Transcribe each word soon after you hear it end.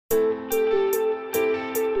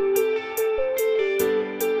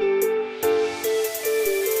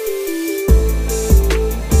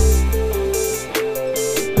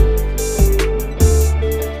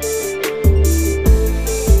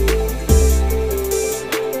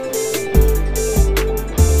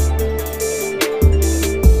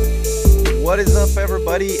is up,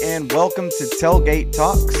 everybody, and welcome to Tailgate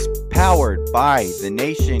Talks, powered by The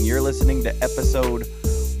Nation. You're listening to episode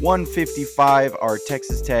 155, our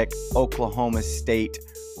Texas Tech Oklahoma State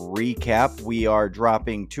recap. We are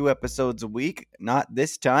dropping 2 episodes a week, not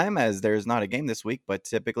this time as there's not a game this week, but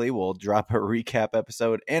typically we'll drop a recap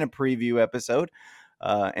episode and a preview episode.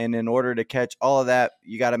 And in order to catch all of that,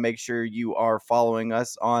 you got to make sure you are following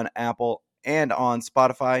us on Apple and on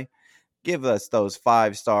Spotify. Give us those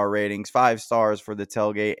 5-star ratings, 5 stars for the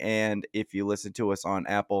tailgate. And if you listen to us on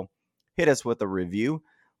Apple, hit us with a review.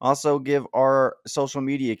 Also, give our social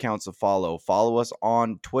media accounts a follow. Follow us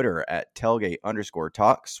on Twitter at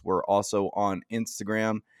tailgate_talks. We're also on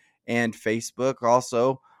Instagram and Facebook.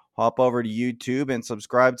 Also, hop over to YouTube and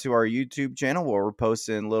subscribe to our YouTube channel where we're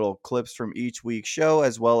posting little clips from each week's show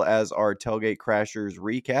as well as our Tailgate Crashers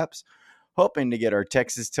recaps. Hoping to get our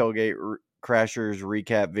Texas Tailgate Crashers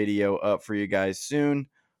recap video up for you guys soon.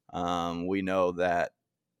 We know that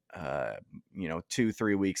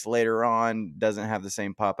 2-3 weeks later on doesn't have the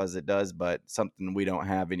same pop as it does, but something we don't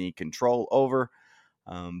have any control over.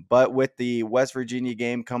 But with the West Virginia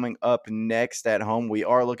game coming up next at home, we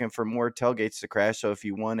are looking for more tailgates to crash. So if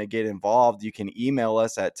you want to get involved, you can email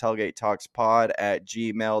us at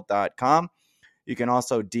tailgatetalkspod@gmail.com. You can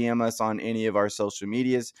also DM us on any of our social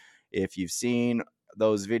medias. If you've seen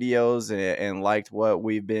those videos and liked what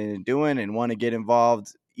we've been doing and want to get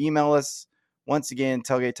involved, email us. Once again,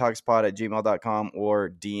 tailgatetalkspod@gmail.com or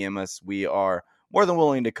DM us. We are more than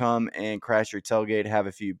willing to come and crash your tailgate, have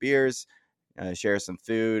a few beers, share some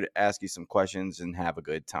food, ask you some questions, and have a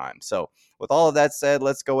good time. So with all of that said,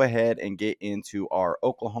 let's go ahead and get into our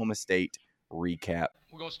Oklahoma State recap.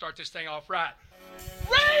 We're going to start this thing off right.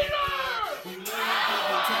 Raiders!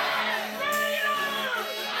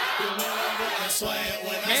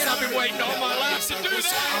 Man, I've been waiting all my life to do that.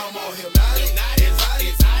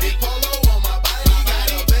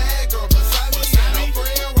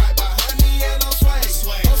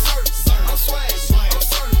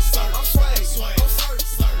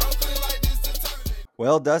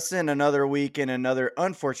 Well, Dustin, another week and another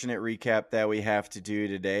unfortunate recap that we have to do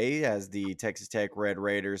today as the Texas Tech Red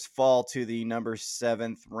Raiders fall to the number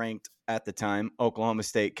 7th ranked at the time Oklahoma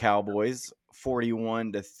State Cowboys,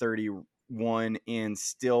 41-31 in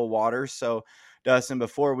Stillwater. So, Dustin,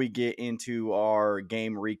 before we get into our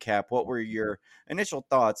game recap, what were your initial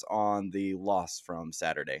thoughts on the loss from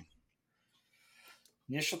Saturday?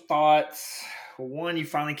 Initial thoughts, well, one, you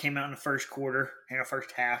finally came out in the first quarter and the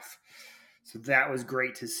first half. So that was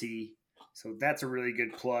great to see. So that's a really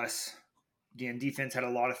good plus. Again, defense had a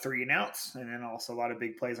lot of 3-and-outs and then also a lot of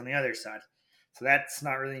big plays on the other side. So that's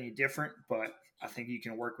not really any different, but I think you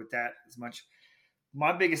can work with that as much.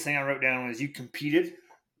 My biggest thing I wrote down was you competed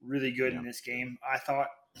really good in this game. I thought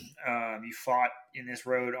you fought in this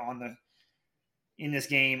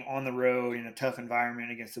game on the road in a tough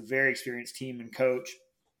environment against a very experienced team and coach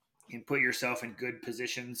and put yourself in good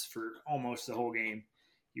positions for almost the whole game.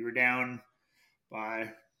 You were down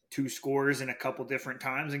by 2 scores in a couple different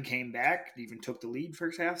times and came back, even took the lead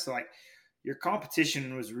first half. So, your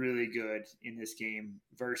competition was really good in this game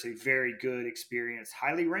versus a very good, experienced,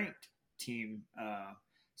 highly ranked team.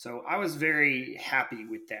 So I was very happy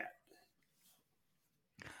with that.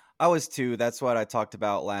 I was too. That's what I talked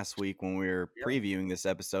about last week when we were previewing this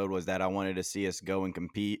episode, was that I wanted to see us go and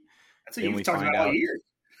compete. That's what you've talked about all year.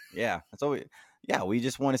 Yeah, that's all we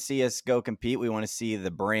just want to see us go compete. We want to see the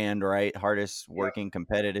brand, right? Hardest working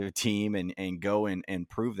competitive team and go and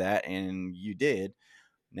prove that. And you did.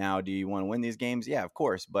 Now, do you want to win these games? Yeah, of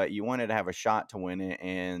course. But you wanted to have a shot to win it.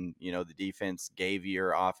 And, the defense gave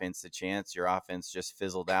your offense a chance. Your offense just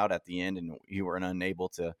fizzled out at the end and you were unable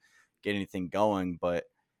to get anything going. But,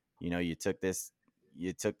 you took the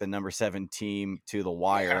number 7 team to the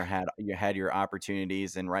wire, you had your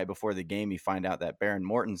opportunities. And right before the game, you find out that Baron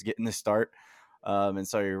Morton's getting the start. And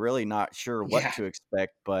so you're really not sure what to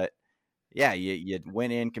expect, but you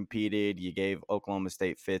went in, competed, you gave Oklahoma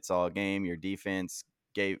State fits all game. Your defense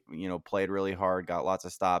played really hard, got lots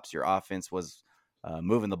of stops. Your offense was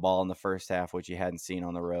moving the ball in the first half, which you hadn't seen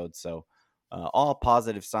on the road. So all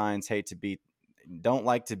positive signs. Don't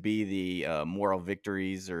like to be the moral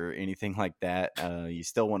victories or anything like that. You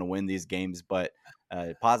still want to win these games, but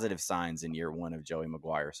positive signs in year 1 of Joey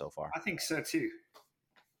McGuire so far. I think so too.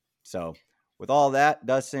 So with all that,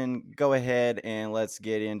 Dustin, go ahead and let's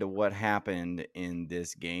get into what happened in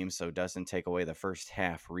this game. So, Dustin, take away the first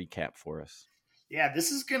half recap for us. Yeah,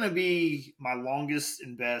 this is going to be my longest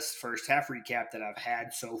and best first half recap that I've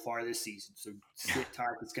had so far this season. So sit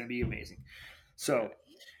tight. It's going to be amazing. So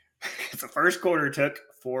the first quarter took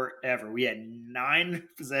forever. We had 9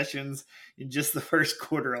 possessions in just the first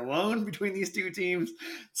quarter alone between these two teams.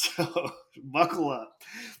 So buckle up.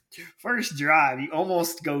 First drive,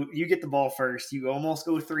 you get the ball first. You almost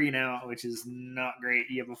go 3 and out, which is not great.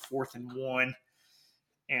 You have a 4th and 1.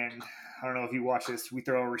 And I don't know if you watch this. We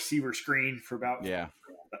throw a receiver screen for about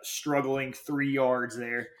struggling 3 yards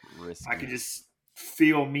there. Risky. I could just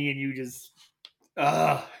feel me and you just,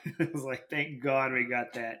 I was like, thank God we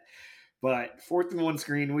got that. But 4th and 1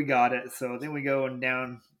 screen, we got it. So then we go and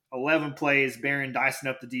down 11 plays. Barron dicing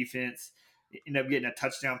up the defense. End up getting a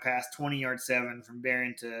touchdown pass, 20-yard 7 from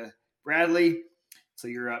Barron to Bradley. So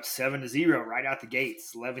you're up 7-0 right out the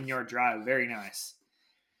gates. 11-yard drive. Very nice.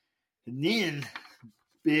 And then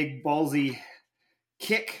big ballsy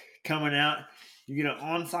kick coming out. You get an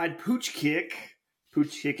onside pooch kick.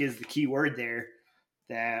 Pooch kick is the key word there.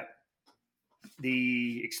 That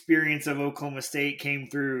the experience of Oklahoma State came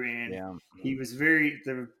through, and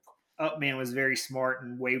the up man was very smart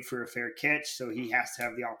and waved for a fair catch, so he has to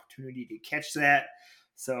have the opportunity to catch that.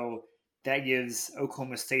 So that gives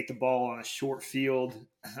Oklahoma State the ball on a short field.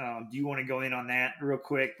 Do you want to go in on that real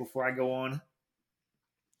quick before I go on?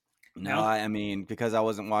 No, I mean, because I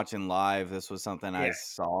wasn't watching live, this was something I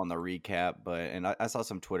saw on the recap, and I saw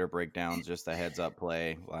some Twitter breakdowns, just a heads up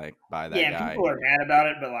play like by that guy. Yeah, people are mad about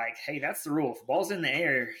it, but like, hey, that's the rule. If the ball's in the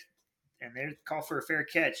air and they call for a fair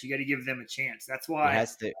catch, you got to give them a chance. That's why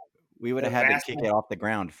we would have had to kick it off the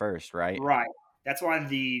ground first, right? Right. That's why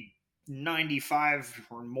the 95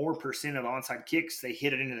 or more percent of onside kicks, they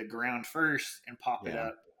hit it into the ground first and pop it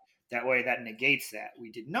up. That way that negates that. We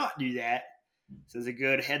did not do that. So it's a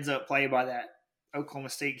good heads-up play by that Oklahoma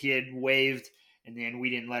State kid, waved, and then we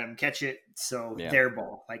didn't let him catch it, so their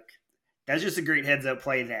ball. Like, that's just a great heads-up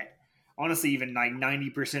play that, honestly, even like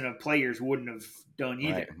 90% of players wouldn't have done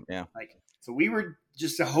either. Right. Yeah. So we were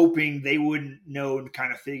just hoping they wouldn't know and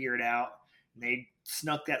kind of figure it out. And they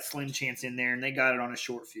snuck that slim chance in there, and they got it on a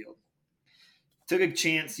short field. Took a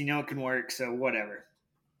chance, it can work, so whatever.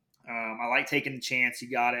 I like taking the chance. You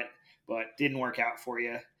got it, but didn't work out for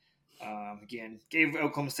you. Again, gave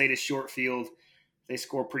Oklahoma State a short field. They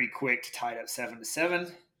score pretty quick to tie it up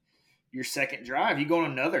 7-7. Your second drive, you go on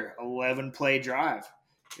another 11-play drive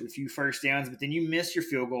with a few first downs, but then you miss your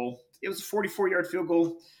field goal. It was a 44-yard field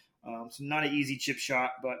goal, so not an easy chip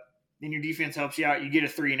shot, but then your defense helps you out. You get a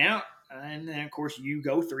 3 and out, and then, of course, you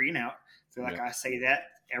go 3 and out. I feel like I say that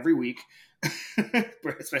every week,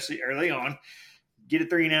 especially early on. Get a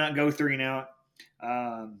 3 and out, go 3 and out.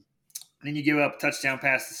 And then you give up a touchdown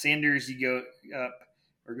pass to Sanders. You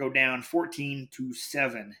go down 14-7.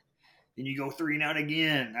 Then you go 3 and out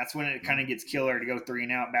again. That's when it kind of gets killer to go 3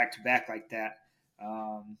 and out back to back like that.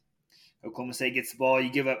 Oklahoma State gets the ball.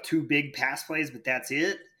 You give up 2 big pass plays, but that's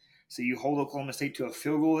it. So you hold Oklahoma State to a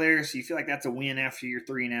field goal there. So you feel like that's a win after your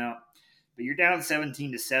 3 and out. But you're down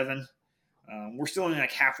 17-7. We're still only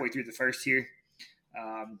like halfway through the first here.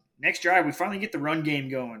 Next drive, we finally get the run game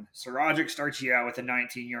going. Sarajic starts you out with a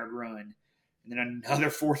 19-yard run, and then another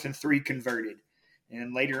 4th and 3 converted.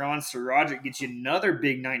 And later on, Sarajic gets you another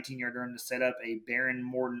big 19-yard run to set up a Barron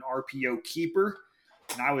Morton RPO keeper.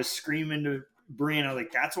 And I was screaming to Bryn, I was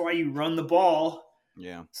like, that's why you run the ball.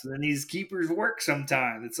 Yeah. So then these keepers work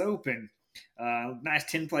sometimes. It's open. Nice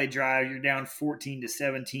 10-play drive. You're down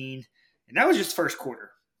 14-17. And that was just first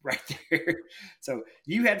quarter right there. So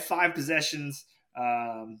you had 5 possessions.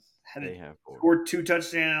 Scored 2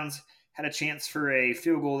 touchdowns, had a chance for a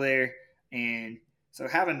field goal there, and so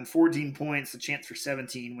having 14 points, a chance for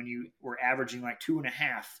 17 when you were averaging like 2.5,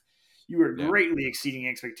 you were greatly exceeding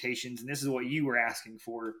expectations, and this is what you were asking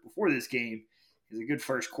for before this game. Is a good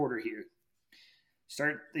first quarter here.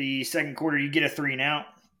 Start the second quarter, you get a 3 and out,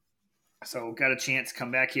 so got a chance to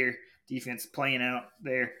come back here. Defense playing out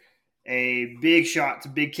there. A big shot to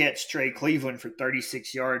big catch Trey Cleveland for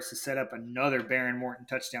 36 yards to set up another Barron Morton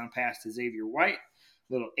touchdown pass to Xavier White.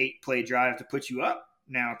 Little 8-play drive to put you up,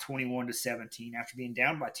 now 21-17 after being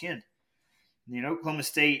down by 10. And then Oklahoma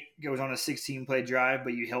State goes on a 16-play drive,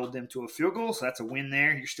 but you held them to a field goal, so that's a win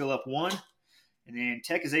there. You're still up 1. And then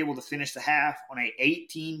Tech is able to finish the half on a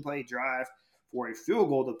 18-play drive for a field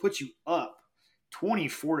goal to put you up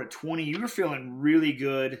 24-20. You were feeling really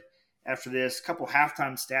good after this. Couple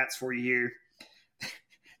halftime stats for you here.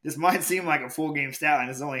 This might seem like a full game stat line.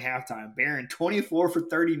 It's only halftime. Barron 24 for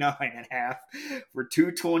 39 at half for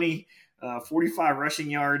 220, 45 rushing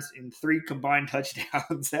yards, and 3 combined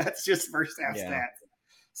touchdowns. That's just first half stats.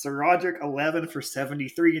 Sarajic 11 for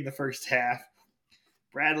 73 in the first half.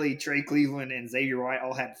 Bradley, Trey Cleveland, and Xavier White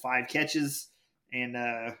all had 5 catches, and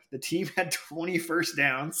the team had 20 first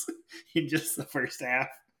downs in just the first half.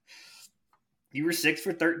 You were 6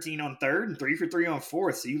 for 13 on third and 3 for 3 on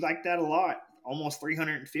fourth. So you liked that a lot. Almost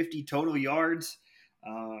 350 total yards,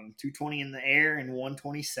 220 in the air, and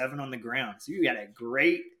 127 on the ground. So you got a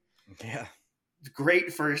great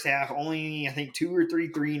first half. Only, I think, 2 or 3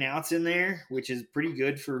 3-and-outs in there, which is pretty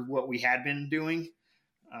good for what we had been doing.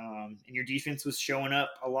 And your defense was showing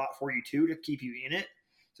up a lot for you, too, to keep you in it.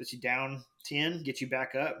 So it's you down 10, get you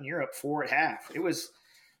back up, and you're up 4 at half. It was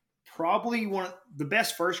probably one of the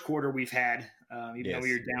best first quarter we've had, even though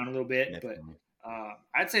we were down a little bit. Definitely. But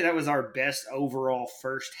I'd say that was our best overall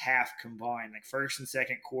first half combined, like first and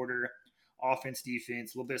second quarter, offense,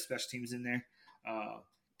 defense, a little bit of special teams in there,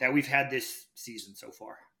 that we've had this season so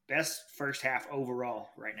far. Best first half overall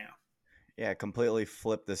right now. Yeah, completely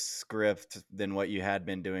flipped the script than what you had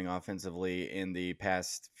been doing offensively in the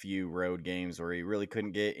past few road games where you really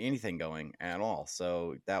couldn't get anything going at all.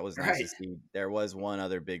 So that was nice to see. There was one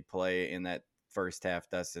other big play in that first half,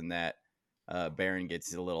 Dustin, that Barron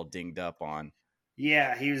gets a little dinged up on.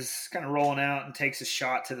 Yeah, he was kind of rolling out and takes a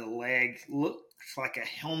shot to the leg. Looks like a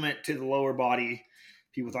helmet to the lower body.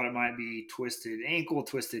 People thought it might be twisted ankle,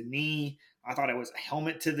 twisted knee. I thought it was a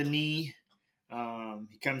helmet to the knee.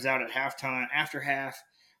 He comes out at halftime. After half,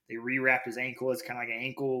 they rewrapped his ankle. It's kind of like an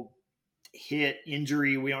ankle hit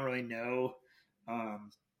injury. We don't really know.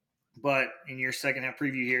 But in your second half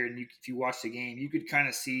preview here, and if you watch the game, you could kind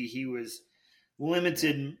of see he was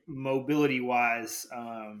limited mobility-wise,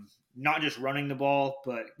 not just running the ball,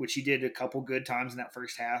 but which he did a couple good times in that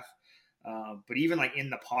first half. But even like in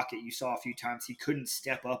the pocket, you saw a few times he couldn't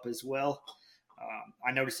step up as well.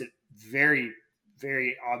 I noticed it very,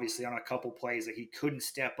 very obviously on a couple plays that he couldn't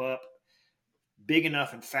step up big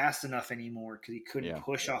enough and fast enough anymore because he couldn't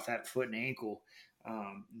push off that foot and ankle.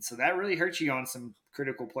 And so that really hurts you on some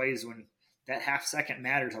critical plays when that half second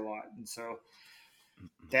matters a lot. And so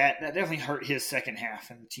that definitely hurt his second half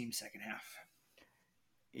and the team's second half.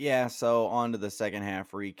 Yeah, so on to the second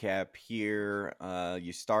half recap here.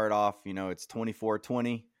 You start off, it's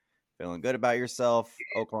 24-20. Feeling good about yourself.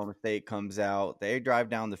 Oklahoma State comes out. They drive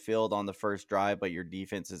down the field on the first drive, but your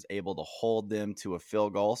defense is able to hold them to a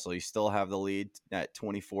field goal. So you still have the lead at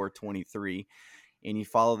 24-23. And you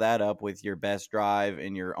follow that up with your best drive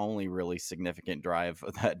and your only really significant drive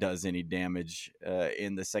that does any damage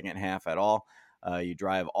in the second half at all. You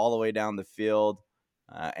drive all the way down the field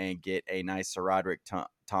and get a nice Roderick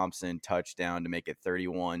Thompson touchdown to make it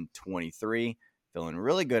 31-23. Feeling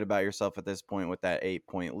really good about yourself at this point with that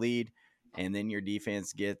 8-point lead. And then your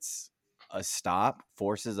defense gets a stop,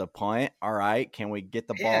 forces a punt. All right, can we get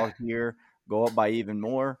the ball here, go up by even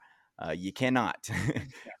more? You cannot.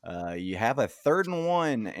 You have a 3rd and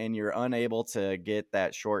 1, and you're unable to get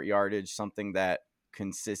that short yardage, something that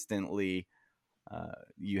consistently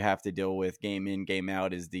you have to deal with game in, game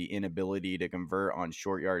out, is the inability to convert on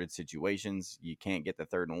short yardage situations. You can't get the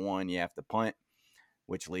 3rd and 1. You have to punt,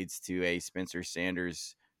 which leads to a Spencer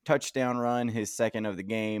Sanders touchdown run, his second of the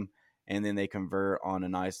game. And then they convert on a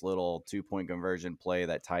nice little 2-point conversion play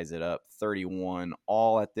that ties it up 31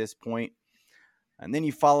 all at this point. And then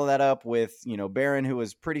you follow that up with, Barron, who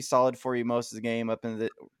was pretty solid for you most of the game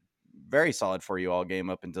very solid for you all game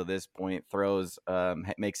up until this point,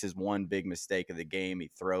 makes his one big mistake of the game.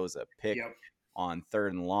 He throws a pick on 3rd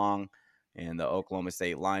and long, and the Oklahoma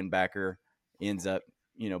State linebacker ends up,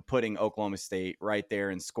 putting Oklahoma State right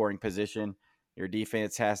there in scoring position. Your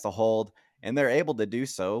defense has to hold, and they're able to do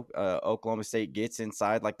so. Oklahoma State gets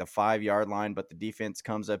inside like the 5-yard line, but the defense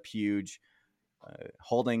comes up huge,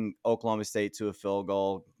 holding Oklahoma State to a field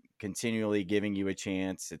goal, continually giving you a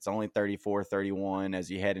chance. It's only 34-31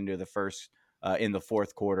 as you head into in the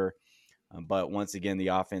fourth quarter. But once again, the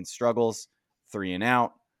offense struggles, 3 and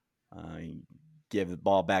out. Give the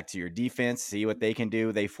ball back to your defense, see what they can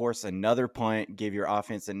do. They force another punt, give your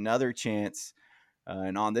offense another chance.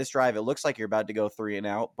 And on this drive, it looks like you're about to go 3 and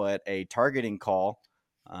out, but a targeting call,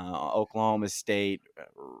 Oklahoma State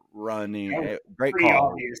running, great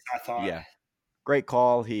call. Obvious, I thought. Yeah. Great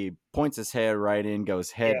call. He points his head right in, goes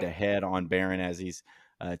head to head on Barron as he's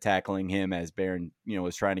tackling him, as Barron,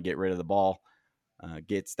 was trying to get rid of the ball.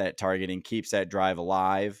 Gets that targeting, keeps that drive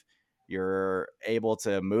alive. You're able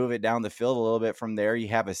to move it down the field a little bit from there. You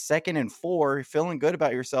have a 2nd and 4, feeling good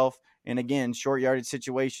about yourself. And again, short yardage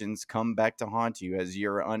situations come back to haunt you as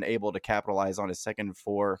you're unable to capitalize on a 2nd and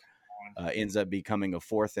 4. Ends up becoming a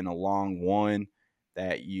 4th and a long 1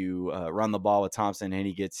 that you run the ball with Thompson, and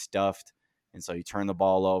he gets stuffed. And so you turn the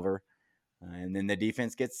ball over, and then the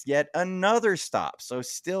defense gets yet another stop. So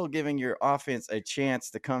still giving your offense a chance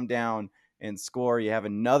to come down and score. You have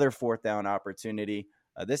another 4th down opportunity.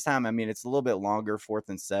 This time, it's a little bit longer, 4th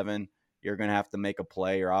and 7. you're going to have to make a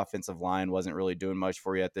play. Your offensive line wasn't really doing much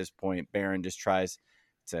for you at this point. Barron just tries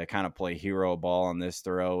to kind of play hero ball on this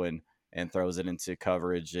throw and throws it into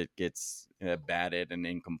coverage. It gets batted and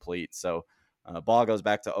incomplete. So ball goes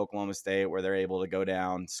back to Oklahoma State, where they're able to go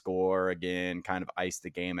down, score again, kind of ice the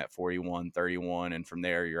game at 41-31. And from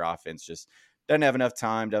there, your offense just doesn't have enough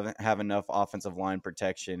time, doesn't have enough offensive line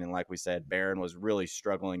protection. And like we said, Barron was really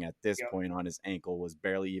struggling at this point on his ankle, was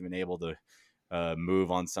barely even able to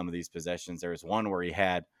move on some of these possessions. There was one where he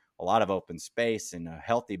had a lot of open space, and a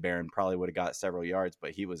healthy Barron probably would have got several yards,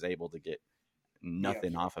 but he was able to get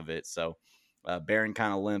nothing off of it. So Barron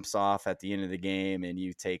kind of limps off at the end of the game, and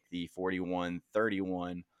you take the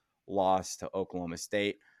 41-31 loss to Oklahoma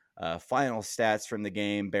State. Final stats from the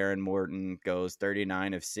game: Barron Morton goes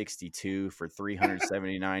 39 of 62 for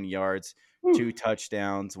 379 yards, 2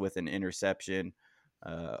 touchdowns with an interception,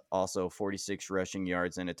 also 46 rushing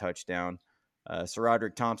yards and a touchdown.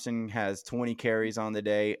 SaRodorick Thompson has 20 carries on the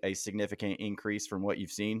day, a significant increase from what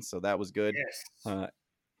you've seen, so that was good. Yes.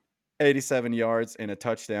 87 yards and a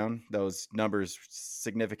touchdown. Those numbers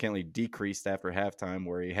significantly decreased after halftime,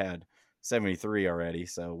 where he had 73 already,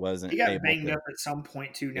 so wasn't. He got banged up at some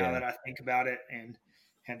point too. Now that I think about it, and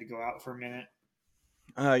had to go out for a minute.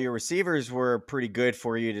 Your receivers were pretty good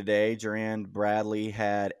for you today. Jerand Bradley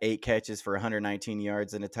had 8 catches for 119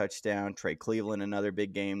 yards and a touchdown. Trey Cleveland, another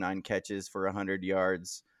big game, 9 catches for 100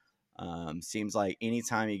 yards. Seems like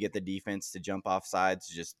anytime you get the defense to jump off sides,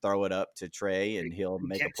 just throw it up to Trey and he'll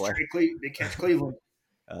make a play. They catch Cleveland.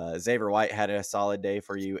 Xavier White had a solid day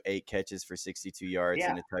for you, 8 catches for 62 yards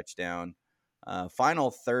and a touchdown.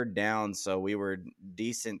 Final third down, so we were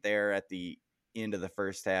decent there at the end of the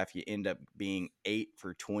first half. You end up being 8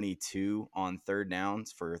 for 22 on third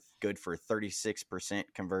downs for 36%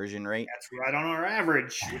 conversion rate. That's right on our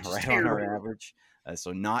average. Right on our average.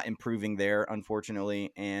 So not improving there,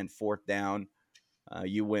 unfortunately. And fourth down,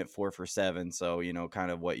 you went 4 for 7. So, you know,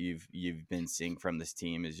 kind of what you've been seeing from this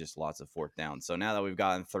team is just lots of fourth down. So now that we've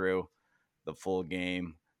gotten through the full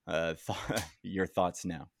game, your thoughts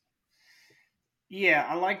now? Yeah,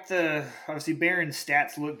 I like obviously Barron's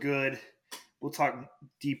stats look good. We'll talk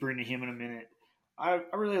deeper into him in a minute. I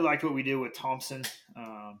really liked what we did with Thompson.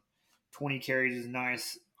 20 carries is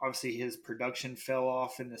nice. Obviously, his production fell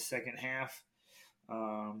off in the second half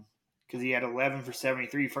because he had 11 for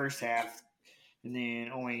 73 first half, and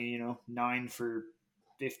then only 9 for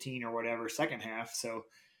 15 or whatever second half. So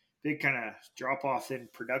big kind of drop off in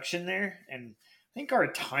production there. And I think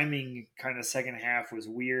our timing kind of second half was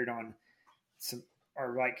weird on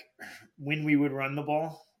when we would run the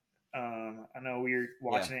ball. I know we were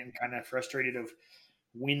watching it and kind of frustrated of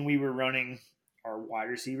when we were running our wide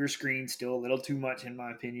receiver screen, still a little too much in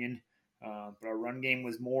my opinion. But our run game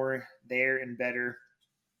was more there and better.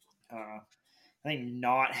 I think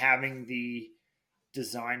not having the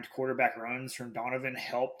designed quarterback runs from Donovan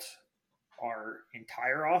helped our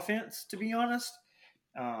entire offense, to be honest.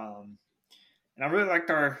 And I really liked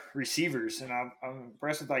our receivers, and I'm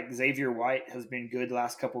impressed with Xavier White has been good the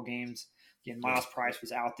last couple games. Again, Miles Price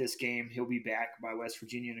was out this game. He'll be back by West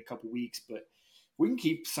Virginia in a couple weeks, but we can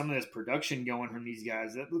keep some of this production going from these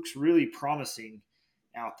guys. That looks really promising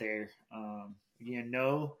out there. Again,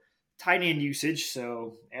 no tight end usage,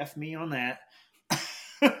 so F me on that.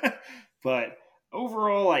 But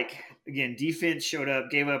overall, again, defense showed up,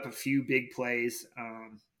 gave up a few big plays.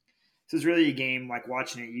 This is really a game,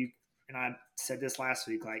 watching it, and I said this last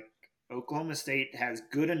week, Oklahoma State has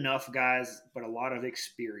good enough guys, but a lot of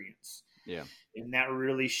experience. Yeah. And that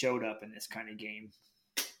really showed up in this kind of game.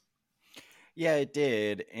 Yeah, it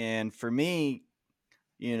did. And for me,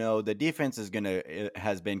 the defense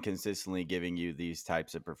has been consistently giving you these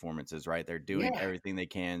types of performances, right? They're doing everything they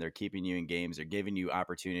can. They're keeping you in games. They're giving you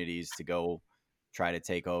opportunities to go try to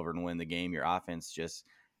take over and win the game. Your offense just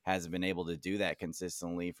hasn't been able to do that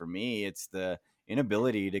consistently. For me, it's the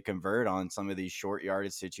inability to convert on some of these short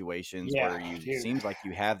yardage situations where seems like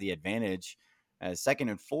you have the advantage. 2nd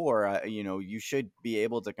and 4, you should be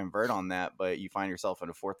able to convert on that, but you find yourself in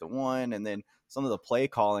a 4th and 1, and then some of the play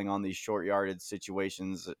calling on these short yardage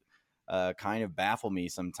situations kind of baffle me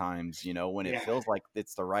sometimes. When it feels like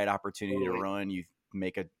it's the right opportunity to run, you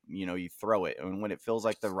make you throw it, and when it feels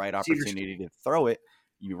like the right opportunity to throw it,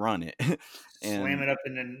 you run it and slam it up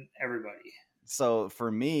and then everybody. So for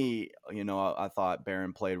me, I thought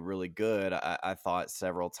Barron played really good. I thought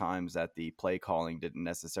several times that the play calling didn't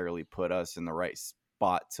necessarily put us in the right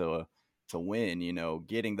spot to win.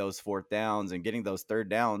 Getting those 4th downs and getting those 3rd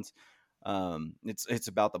downs. It's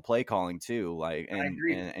about the play calling too.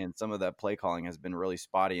 And some of that play calling has been really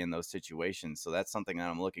spotty in those situations. So that's something that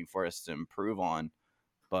I'm looking for us to improve on.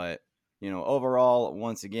 But overall,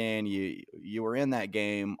 once again, you were in that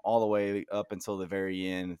game all the way up until the very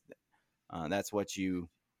end. That's what you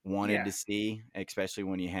wanted Yeah. to see, especially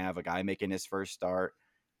when you have a guy making his first start.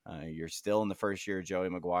 You're still in the first year of Joey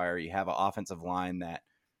Maguire. You have an offensive line that,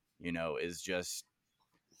 is just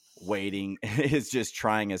waiting, is just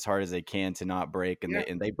trying as hard as they can to not break. And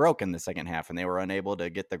Yeah. they broke in the second half, and they were unable to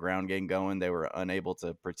get the ground game going. They were unable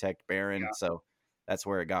to protect Barron. Yeah. So that's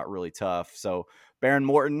where it got really tough. So Barron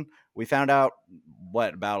Morton, we found out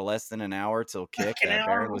about less than an hour till kick An that hour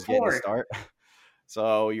Barron was getting a before. start.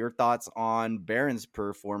 So your thoughts on Barron's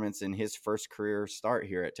performance in his first career start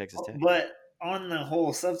here at Texas Tech? But on the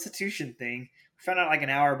whole substitution thing, we found out like an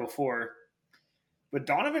hour before. But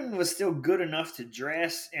Donovan was still good enough to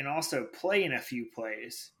dress and also play in a few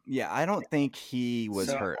plays. Yeah, I don't think he was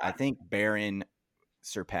So hurt. I think Barron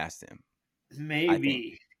surpassed him.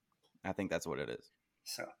 maybe. I think that's what it is.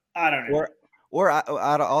 So I don't know. Or I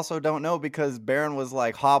also don't know, because Barron was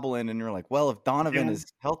like hobbling, and you're like, well, if Donovan Yeah. is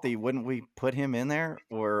healthy, wouldn't we put him in there?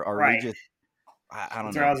 Or are we Right. just? I don't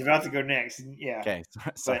That's know. where I was about to go next. Yeah. Okay,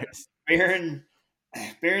 sorry.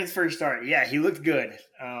 Barron's first start, yeah, he looked good.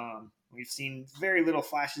 We've seen very little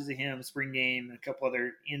flashes of him spring game and a couple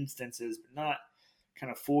other instances, but not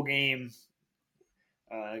kind of full game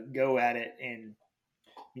go at it. And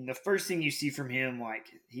I mean, the first thing you see from him, like,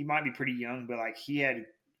 he might be pretty young, but like, he had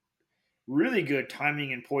really good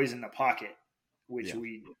timing and poise in the pocket, which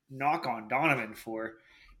we knock on Donovan for.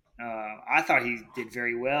 I thought he did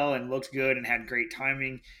very well and looked good and had great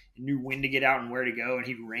timing, knew when to get out and where to go, and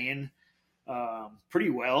he ran pretty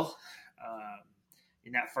well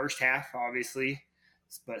in that first half, obviously.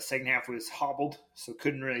 But second half was hobbled, so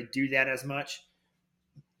couldn't really do that as much.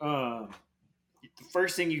 The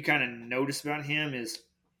first thing you kind of notice about him is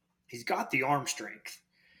he's got the arm strength.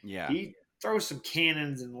 Yeah. He throws some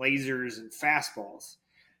cannons and lasers and fastballs.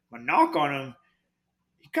 My knock on him,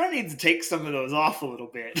 he kind of needs to take some of those off a little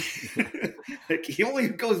bit. Like, he only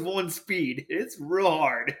goes one speed. It's real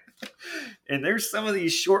hard. And there's some of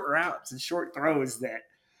these short routes and short throws that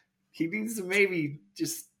he needs to maybe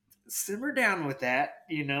just simmer down with that,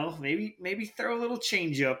 maybe throw a little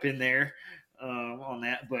change up in there on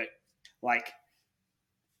that. But like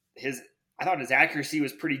I thought his accuracy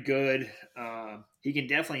was pretty good. He can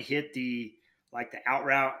definitely hit the out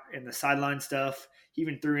route and the sideline stuff. He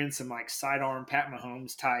even threw in some like sidearm Pat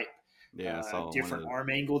Mahomes type, different arm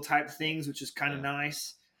angle type things, which is kind of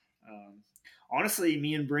nice. Honestly,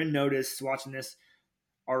 me and Bryn noticed watching this,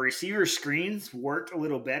 our receiver screens worked a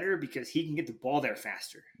little better because he can get the ball there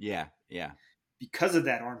faster. Yeah. Because of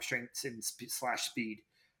that arm strength and slash speed.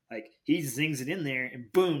 Like, he zings it in there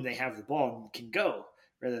and boom, they have the ball and can go.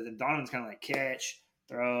 Rather than Donovan's kind of like catch,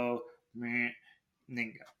 throw, and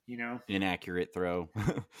then go, Inaccurate throw.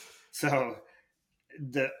 So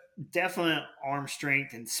the definite arm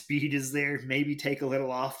strength and speed is there. Maybe take a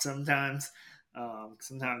little off sometimes.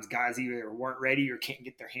 Sometimes guys either weren't ready or can't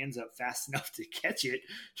get their hands up fast enough to catch it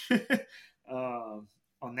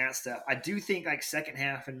on that stuff. I do think like second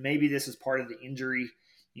half, and maybe this is part of the injury,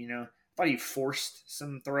 I thought he forced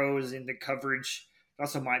some throws into coverage. It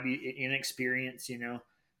also might be inexperience,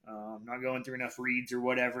 not going through enough reads or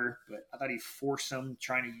whatever, but I thought he forced some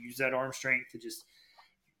trying to use that arm strength to just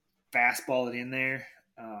fastball it in there.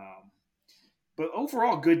 But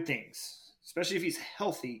overall, good things, especially if he's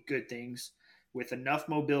healthy, good things with enough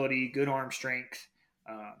mobility, good arm strength.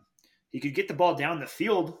 He could get the ball down the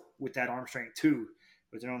field with that arm strength too,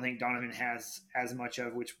 which I don't think Donovan has as much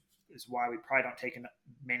of, which is why we probably don't take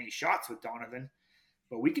many shots with Donovan.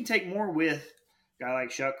 But we can take more with a guy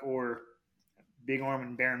like Shuck or Big Arm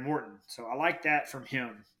and Barron Morton. So I like that from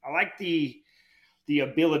him. I like the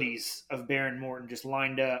abilities of Barron Morton just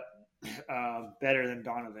lined up better than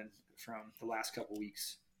Donovan from the last couple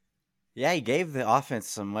weeks. Yeah, he gave the offense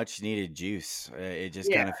some much needed juice. It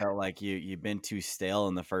just kind of felt like you've been too stale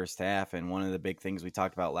in the first half. And one of the big things we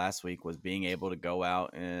talked about last week was being able to go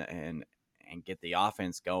out and get the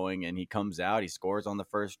offense going. And he comes out, he scores on the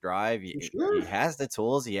first drive. He has the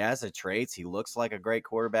tools, he has the traits. He looks like a great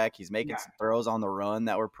quarterback. He's making some throws on the run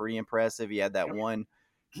that were pretty impressive. He had that one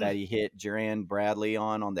that he hit Jaron Bradley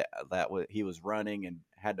on he was running and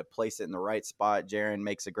had to place it in the right spot. Jaron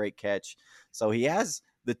makes a great catch. So he has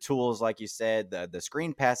the tools, like you said. The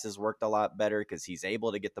screen passes worked a lot better because he's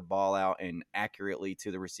able to get the ball out and accurately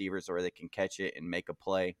to the receivers where they can catch it and make a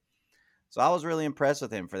play. So I was really impressed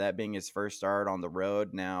with him for that being his first start on the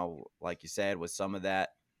road. Now, like you said, with some of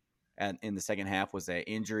that and in the second half was that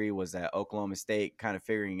injury, was that Oklahoma State kind of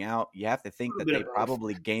figuring out. You have to think that they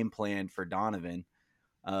probably game planned for Donovan.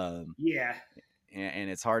 And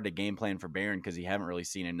it's hard to game plan for Barron because you haven't really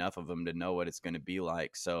seen enough of him to know what it's going to be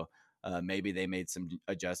like. So Maybe they made some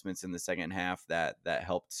adjustments in the second half that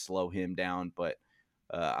helped slow him down, but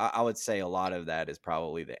I would say a lot of that is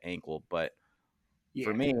probably the ankle. But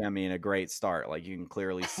for Yeah. me, I mean, a great start. Like you can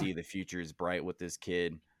clearly see the future is bright with this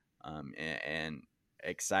kid, and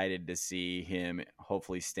excited to see him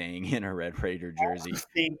hopefully staying in a Red Raider jersey. I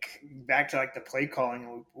think back to like the play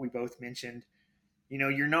calling we both mentioned.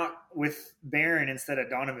 You're not with Barron instead of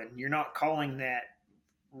Donovan. You're not calling that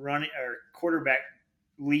run or quarterback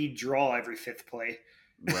lead draw every fifth play.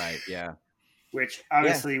 Right. Yeah. Which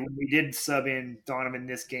obviously, when we did sub in Donovan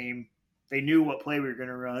this game, they knew what play we were going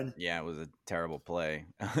to run. Yeah, it was a terrible play.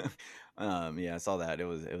 Yeah, I saw that. It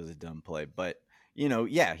was a dumb play, but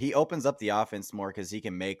yeah, he opens up the offense more because he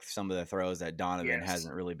can make some of the throws that Donovan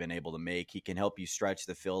hasn't really been able to make. He can help you stretch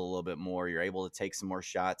the field a little bit more. You're able to take some more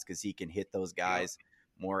shots because he can hit those guys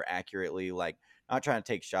more accurately. Like, not trying to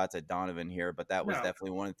take shots at Donovan here, but that was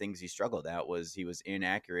definitely one of the things he struggled at, was he was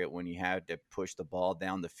inaccurate when he had to push the ball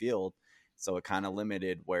down the field. So it kind of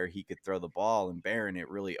limited where he could throw the ball. And Barron, it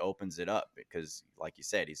really opens it up because, like you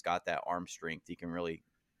said, he's got that arm strength. He can really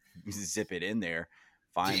zip it in there,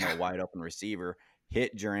 find a wide open receiver,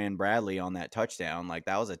 hit Jerand Bradley on that touchdown. Like,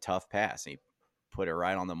 that was a tough pass. He put it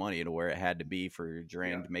right on the money to where it had to be for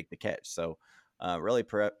Jerand to make the catch. So really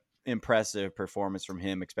impressive performance from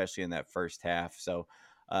him, especially in that first half. So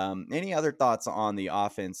any other thoughts on the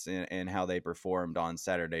offense and how they performed on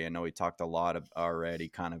Saturday? I know we talked a lot already,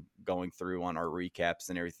 kind of going through on our recaps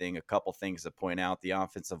and everything. A couple things to point out: the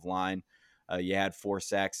offensive line, you had 4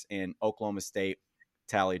 sacks, and Oklahoma State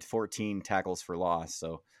tallied 14 tackles for loss.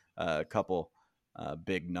 So a couple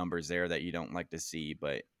big numbers there that you don't like to see.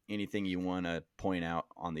 But anything you want to point out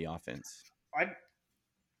on the offense?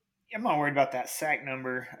 I'm not worried about that sack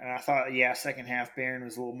number. And I thought, second half Barron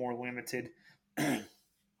was a little more limited.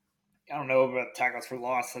 I don't know about tackles for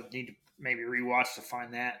loss. I need to maybe rewatch to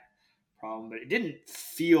find that problem, but it didn't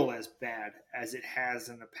feel as bad as it has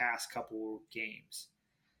in the past couple of games.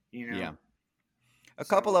 Yeah, a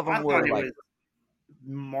couple of them were like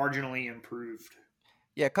marginally improved.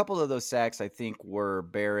 Yeah, a couple of those sacks I think were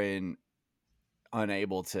Barron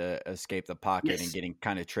unable to escape the pocket and getting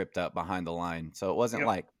kind of tripped up behind the line. So it wasn't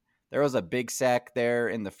like there was a big sack there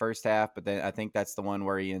in the first half, but then I think that's the one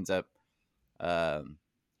where he ends up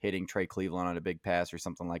hitting Trey Cleveland on a big pass or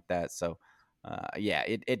something like that. So,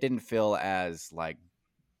 it didn't feel as like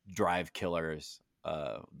drive killers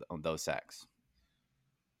on those sacks.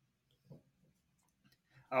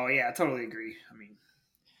 Oh yeah, I totally agree. I mean,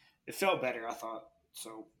 it felt better, I thought.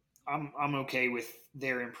 So I'm okay with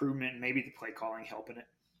their improvement and maybe the play calling helping it.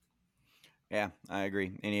 Yeah, I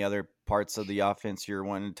agree. Any other parts of the offense you're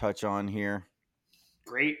wanting to touch on here?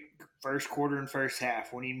 Great first quarter and first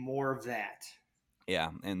half. We need more of that. Yeah,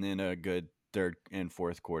 and then a good third and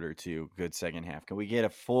fourth quarter too. Good second half. Can we get a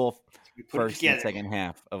full first and second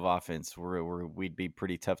half of offense? We'd be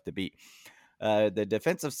pretty tough to beat. The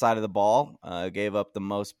defensive side of the ball gave up the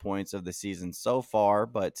most points of the season so far,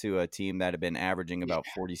 but to a team that had been averaging about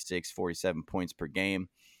 46, 47 points per game.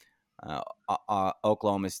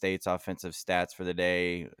 Oklahoma State's offensive stats for the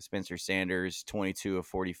day: Spencer Sanders, 22 of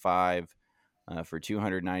 45 for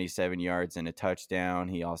 297 yards and a touchdown.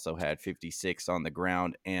 He also had 56 on the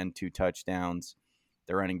ground and 2 touchdowns.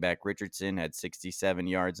 The running back Richardson had 67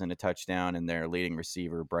 yards and a touchdown, and their leading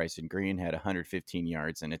receiver Bryson Green had 115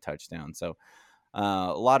 yards and a touchdown. So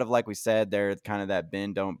a lot of, like we said, they're kind of that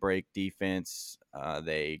bend don't break defense.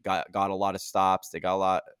 They got a lot of stops. They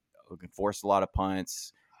forced a lot of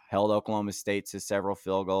punts, held Oklahoma State to several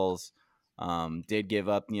field goals. Did give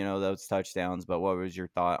up, those touchdowns. But what was your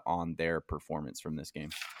thought on their performance from this game?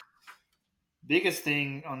 Biggest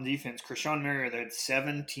thing on defense, Krishan Merritt had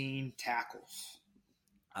 17 tackles.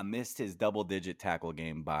 I missed his double-digit tackle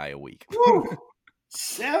game by a week.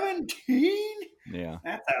 17? Yeah.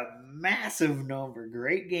 That's a massive number.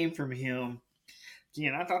 Great game from him.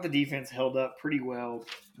 Again, I thought the defense held up pretty well.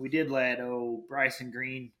 We did let Bryson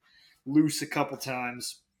Green loose a couple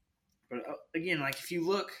times. But again, like if you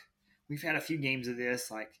look, we've had a few games of this,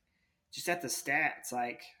 like just at the stats,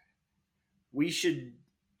 like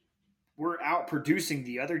we're out producing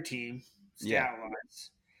the other team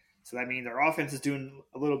stat-wise. So that means our offense is doing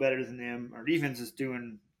a little better than them. Our defense is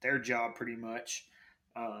doing their job pretty much.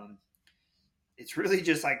 It's really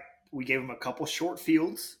just like we gave them a couple short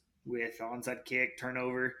fields with onside kick,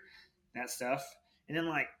 turnover, that stuff. And then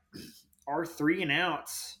like our 3 and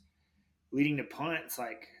outs leading to punts,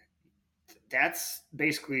 like that's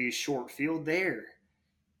basically a short field there.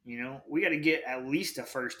 We got to get at least a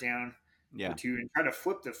first down or 2 and try to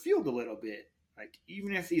flip the field a little bit. Like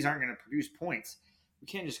even if these aren't going to produce points, we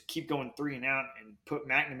can't just keep going 3 and out and put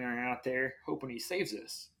McNamara out there hoping he saves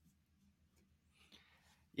us.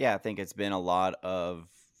 Yeah, I think it's been a lot of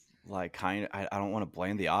like I don't want to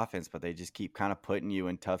blame the offense, but they just keep kind of putting you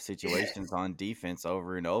in tough situations on defense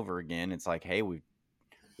over and over again. It's like, hey, we've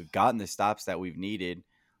gotten the stops that we've needed.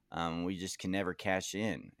 We just can never cash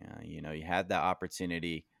in. You had that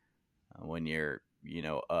opportunity when you're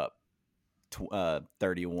up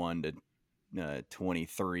 31 to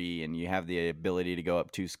 23 and you have the ability to go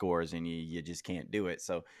up 2 scores and you just can't do it.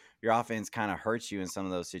 So your offense kind of hurts you in some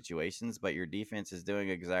of those situations, but your defense is doing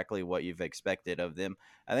exactly what you've expected of them.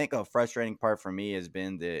 I think a frustrating part for me has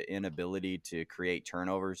been the inability to create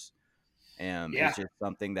turnovers. Yeah. It's just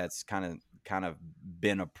something that's kind of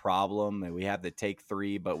been a problem. And we have the take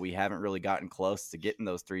three, but we haven't really gotten close to getting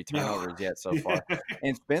those three No. turnovers yet so far.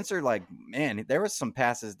 And Spencer, like, man, there was some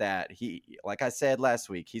passes that he, like I said last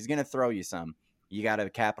week, he's going to throw you some. You got to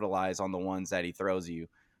capitalize on the ones that he throws you.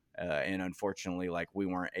 And unfortunately, like, we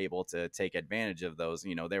weren't able to take advantage of those.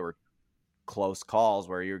 They were close calls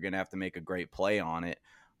where you're going to have to make a great play on it.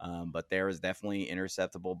 But there was definitely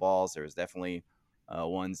interceptable balls. There was definitely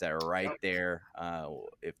ones that are right Yep. there.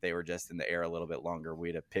 If they were just in the air a little bit longer,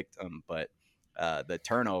 we'd have picked them. But the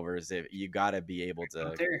turnovers, if you got to be able Up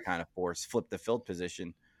to there. kind of flip the field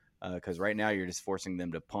position, because right now you're just forcing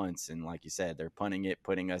them to punt, and like you said, they're punting it,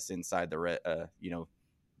 putting us inside the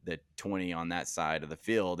 20 on that side of the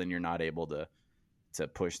field, and you're not able to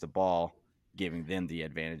push the ball, giving them the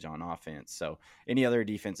advantage on offense. So, any other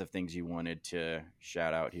defensive things you wanted to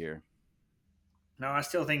shout out here? No, I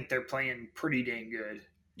still think they're playing pretty dang good.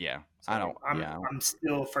 Yeah, I So don't. Yeah, I'm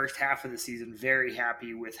still first half of the season very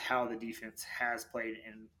happy with how the defense has played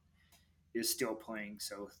and is still playing.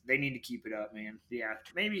 So they need to keep it up, man. Yeah,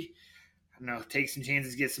 maybe I don't know, take some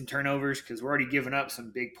chances, get some turnovers because we're already giving up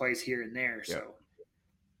some big plays here and there. yeah, So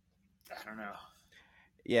I don't know.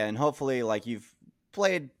 yeah, and hopefully, like you've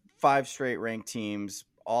played 5 straight ranked teams,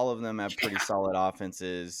 all of them have pretty solid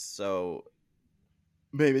offenses. So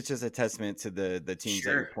maybe it's just a testament to the teams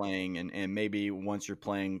that you're Sure. playing, and maybe once you're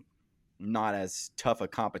playing not as tough a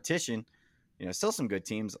competition, still some good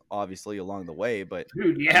teams obviously along the way, but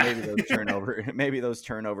Dude, yeah. maybe those turnover maybe those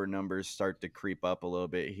turnover numbers start to creep up a little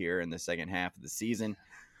bit here in the second half of the season.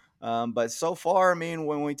 But so far, I mean,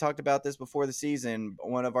 when we talked about this before the season,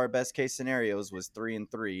 one of our best case scenarios was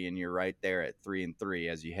 3-3, and you're right there at 3-3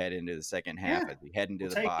 as you head into the second half, Yeah. as we head into We'll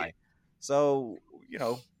the take it. bye. So,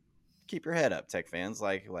 keep your head up, Tech fans.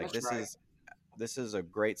 Like That's this right. is this is a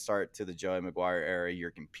great start to the Joey McGuire era.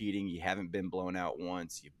 You're competing. You haven't been blown out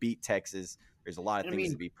once. You beat Texas. There's a lot of I things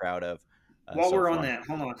to mean, be proud of while so we're on far. that,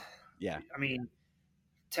 hold on. Yeah, I mean,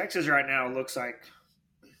 Texas right now looks like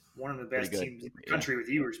one of the pretty best good. teams in the Yeah, country with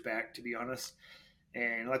you respect, to be honest.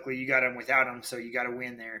 And luckily, you got them without them, so you got to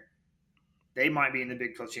win there. They might be in the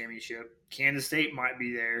Big 12 championship. Kansas State might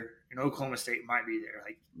be there, and Oklahoma State might be there.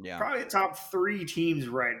 Like yeah, probably the top three teams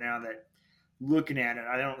right now that looking at it.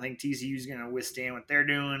 I don't think TCU is going to withstand what they're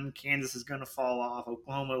doing. Kansas is going to fall off.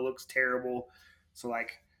 Oklahoma looks terrible. So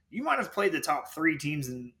like you might have played the top three teams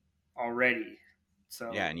in already. yeah.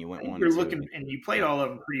 So And you I went think one you're and two. looking, and you played Yeah, all of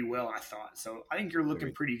them pretty well. I thought so. I think you're looking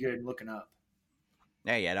agreed. pretty good and looking up.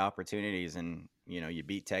 Yeah, you had opportunities, and you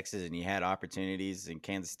beat Texas, and you had opportunities in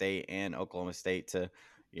Kansas State and Oklahoma State to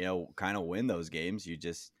kind of win those games.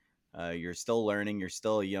 You're still learning. You're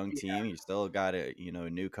still a young Yeah. team. You still got a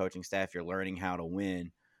new coaching staff. You're learning how to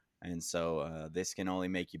win, and so this can only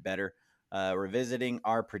make you better. Revisiting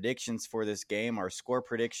our predictions for this game, our score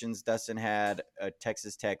predictions, Dustin had a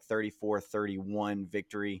Texas Tech 34-31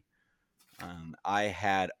 victory. I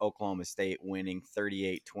had Oklahoma State winning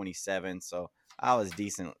 38-27, so I was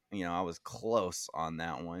decent. I was close on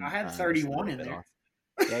that I one, had just a 31 little in bit there. off.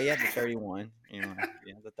 Yeah, you had the 31. Yeah,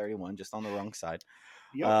 the 31, just on the wrong side.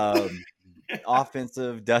 Yep. Um,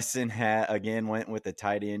 Offensive, Dustin again went with the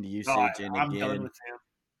tight end God, usage, and I'm done again, with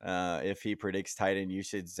him. if he predicts tight end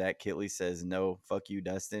usage, Zach Kitley says no. Fuck you,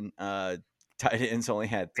 Dustin. Tight ends only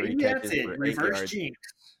had 3 Maybe that's catches it. for 8 Reverse yards. jinx.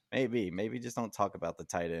 Maybe just don't talk about the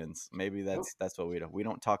tight ends. Maybe Nope. that's what we do. We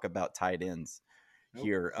don't talk about tight ends Nope.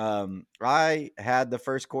 here. I had the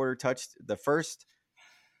first quarter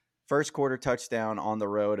touchdown on the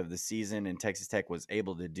road of the season, and Texas Tech was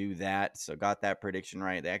able to do that. So got that prediction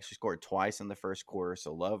right. They actually scored twice in the first quarter,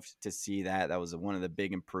 so loved to see that. That was one of the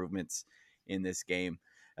big improvements in this game.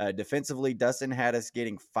 Defensively, Dustin had us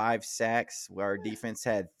getting 5 sacks, where our defense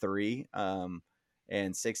had 3,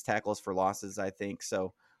 and 6 tackles for losses, I think.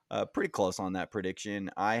 So pretty close on that prediction.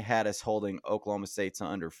 I had us holding Oklahoma State to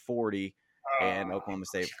under 40, and Uh, Oklahoma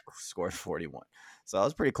State scored 41. So I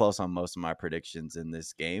was pretty close on most of my predictions in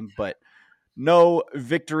this game. But no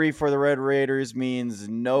victory for the Red Raiders means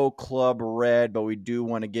no club red, but we do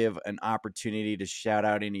want to give an opportunity to shout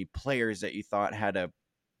out any players that you thought had a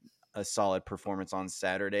a solid performance on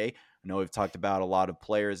Saturday. I know we've talked about a lot of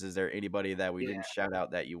players. Is there anybody that we didn't shout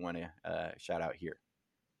out that you want to shout out here?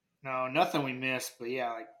 No, nothing we missed, but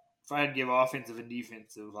yeah, like if I had to give offensive and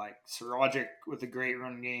defensive, like Sirajic with a great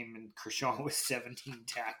run game and Krishan with 17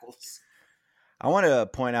 tackles. I want to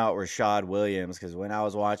point out Rashad Williams because when I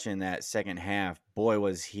was watching that second half, boy,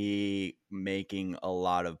 was he making a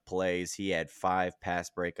lot of plays. He had 5 pass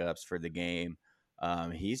breakups for the game.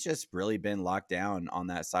 He's just really been locked down on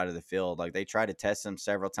that side of the field. Like they tried to test him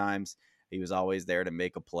several times. He was always there to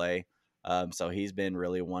make a play. So he's been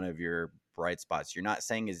really one of your bright spots. You're not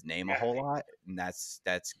saying his name a whole lot, and that's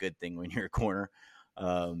a good thing when you're a corner.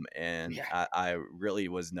 I really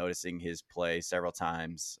was noticing his play several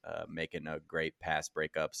times, making a great pass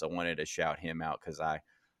breakup. So I wanted to shout him out because I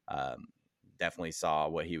definitely saw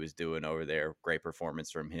what he was doing over there. Great performance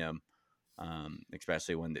from him,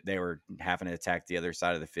 especially when they were having to attack the other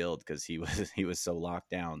side of the field because he was so locked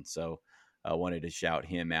down. So I wanted to shout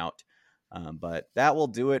him out. But that will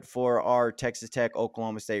do it for our Texas Tech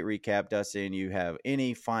Oklahoma State recap. Dustin, you have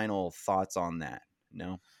any final thoughts on that?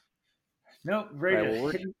 No? Nope. Ready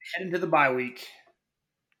to head into the bye week.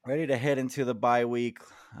 Ready to head into the bye week.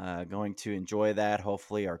 Going to enjoy that.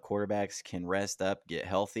 Hopefully our quarterbacks can rest up, get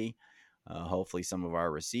healthy. Hopefully some of our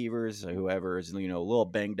receivers, whoever is a little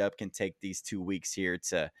banged up, can take these 2 weeks here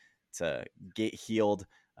to get healed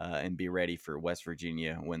and be ready for West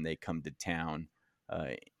Virginia when they come to town.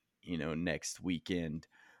 Next weekend.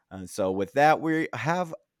 So with that, we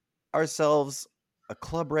have ourselves a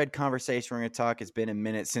Club Red conversation. We're going to talk. It's been a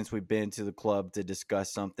minute since we've been to the club to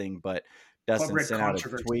discuss something, but Dustin sent out a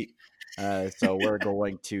tweet. So we're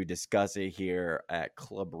going to discuss it here at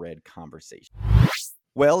Club Red Conversation.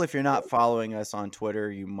 Well, if you're not following us on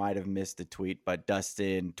Twitter, you might have missed the tweet, but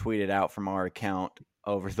Dustin tweeted out from our account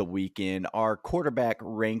over the weekend our quarterback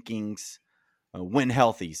rankings when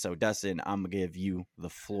healthy. So, Dustin, I'm going to give you the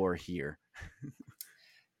floor here.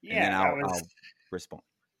 Yeah, and then I'll respond.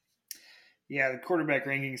 Yeah, the quarterback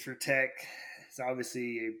rankings for Tech is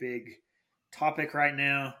obviously a big topic right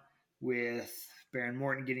now with Behren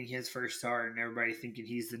Morton getting his first start and everybody thinking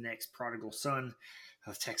he's the next prodigal son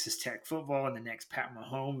of Texas Tech football and the next Pat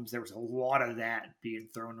Mahomes. There was a lot of that being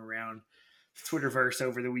thrown around Twitterverse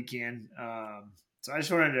over the weekend. So I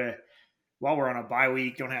just wanted to, while we're on a bye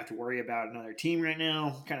week, don't have to worry about another team right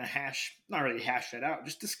now, kind of not really hash that out,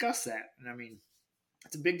 just discuss that. And I mean,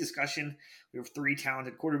 it's a big discussion. We have 3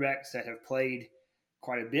 talented quarterbacks that have played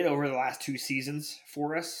quite a bit over the last 2 seasons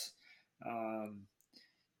for us.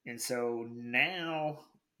 And so now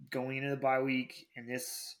going into the bye week and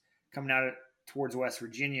this coming out towards West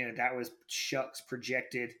Virginia, that was Chuck's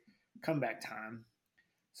projected comeback time.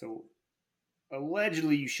 So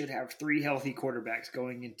allegedly you should have 3 healthy quarterbacks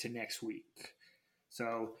going into next week.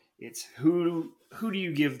 So it's who do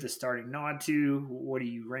you give the starting nod to? What do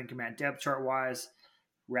you rank them at depth chart wise,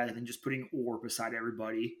 rather than just putting or beside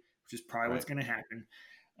everybody, which is probably what's going to happen.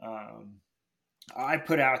 I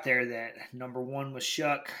put out there that number 1 was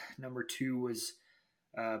Shuck, number 2 was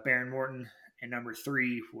Behren Morton, and number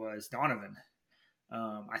 3 was Donovan.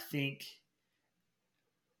 I think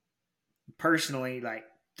personally, like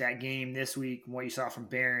that game this week, what you saw from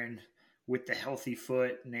Behren with the healthy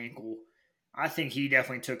foot and ankle, I think he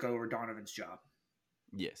definitely took over Donovan's job.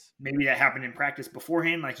 Yes. Maybe that happened in practice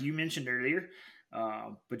beforehand, like you mentioned earlier,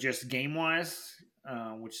 but just game-wise,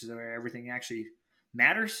 which is where everything actually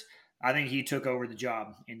matters, I think he took over the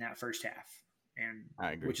job in that first half, and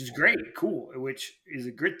I agree. Which is great, cool, which is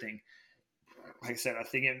a good thing. Like I said, I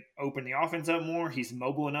think it opened the offense up more. He's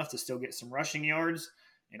mobile enough to still get some rushing yards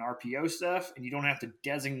and RPO stuff, and you don't have to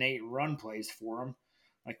designate run plays for him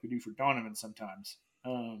like we do for Donovan sometimes.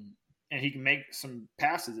 And he can make some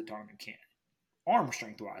passes that Donovan can't, arm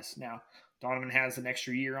strength-wise. Now, Donovan has an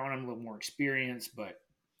extra year on him, a little more experience, but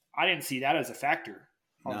I didn't see that as a factor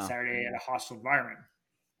on Saturday at a hostile environment.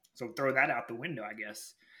 So throw that out the window, I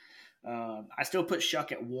guess. I still put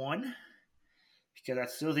Shuck at 1 because I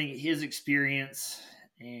still think his experience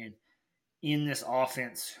and in this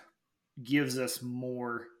offense gives us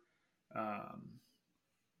more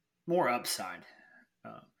upside.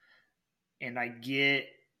 And I get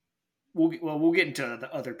we'll get into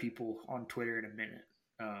the other people on Twitter in a minute.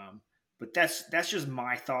 But that's just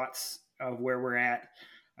my thoughts of where we're at.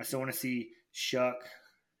 I still want to see Shuck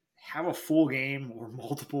have a full game or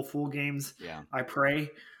multiple full games. Yeah. I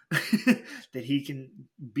pray that he can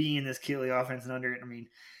be in this Kelly offense and under it. I mean,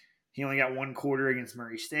 he only got 1 quarter against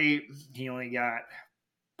Murray State. He only got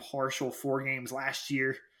partial 4 games last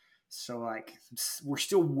year. So, like, we're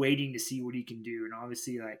still waiting to see what he can do. And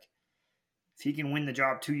obviously, like, if he can win the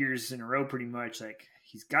job 2 years in a row pretty much, like,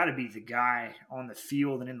 he's got to be the guy on the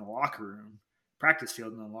field and in the locker room, practice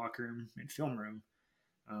field and the locker room and film room.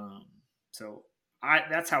 So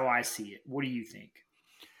that's how I see it. What do you think?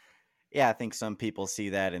 Yeah, I think some people see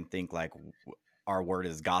that and think like our word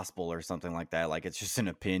is gospel or something like that. Like it's just an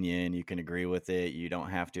opinion. You can agree with it. You don't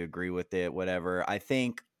have to agree with it, whatever. I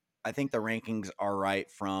think the rankings are right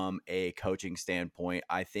from a coaching standpoint.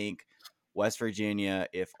 I think West Virginia,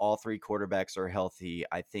 if all three quarterbacks are healthy,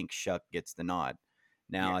 I think Shuck gets the nod.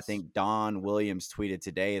 Now, I Yes. think Don Williams tweeted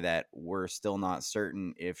today that we're still not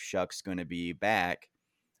certain if Shuck's going to be back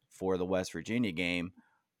for the West Virginia game.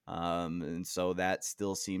 And so that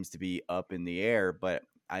still seems to be up in the air. But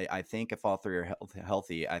I think if all three are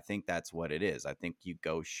healthy, I think that's what it is. I think you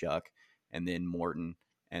go Shuck and then Morton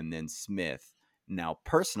and then Smith. Now,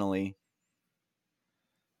 personally,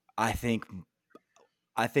 I think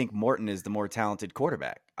Morton is the more talented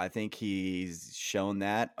quarterback. I think he's shown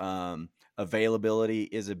that. Availability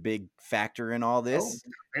is a big factor in all this.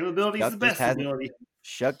 Availability is the best ability.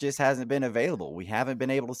 Shuck just hasn't been available. We haven't been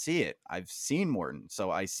able to see it. I've seen Morton. So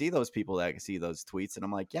I see those people that see those tweets, and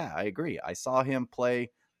I'm like, yeah, I agree. I saw him play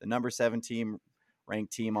the number 7 team,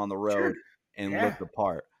 ranked team on the road and look the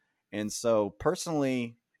part. And so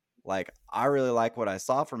personally, like, I really like what I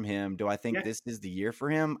saw from him. Do I think this is the year for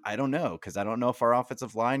him? I don't know, because I don't know if our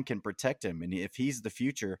offensive line can protect him. And if he's the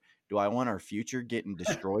future, do I want our future getting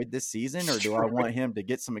destroyed this season, or do I want him to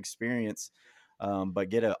get some experience, but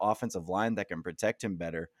get an offensive line that can protect him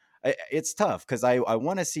better? It's tough because I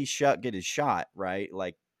want to see Shuck get his shot, right?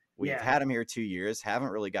 Like, we've had him here 2 years,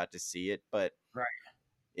 haven't really got to see it. But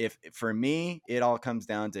if for me, it all comes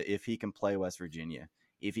down to if he can play West Virginia.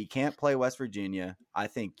 If he can't play West Virginia, I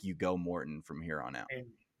think you go Morton from here on out.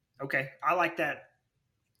 Okay, I like that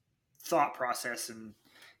thought process and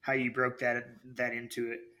how you broke that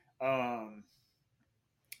into it.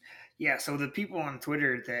 Yeah, so the people on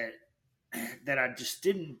Twitter that I just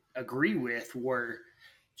didn't agree with were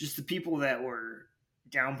just the people that were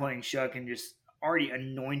downplaying Shuck and just already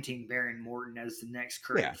anointing Behren Morton as the next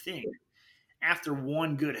correct thing after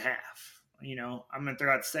one good half. You know, I'm going to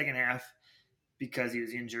throw out the second half because he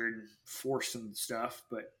was injured and forced some stuff,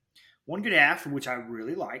 but one good half, which I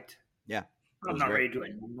really liked. Yeah. I'm not ready to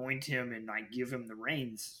anoint him and like give him the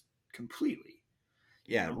reins completely.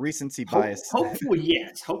 Yeah, you know? Recency bias. Hopefully,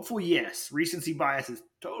 yes. Hopefully, yes. Recency bias is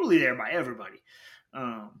totally there by everybody.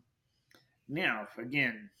 Now,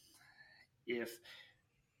 again,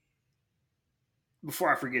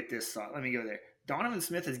 before I forget this thought, let me go there. Donovan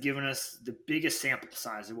Smith has given us the biggest sample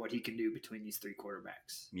size of what he can do between these three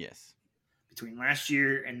quarterbacks. Yes. Between last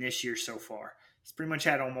year and this year so far. He's pretty much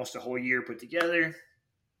had almost a whole year put together.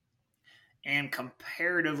 And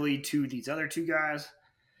comparatively to these other two guys,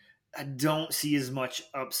 I don't see as much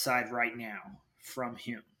upside right now from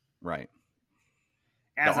him. Right.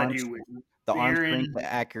 As I do with the arm strength, the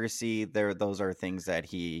accuracy, those are things that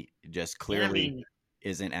he just clearly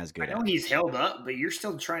isn't as good at. I know he's held up, but you're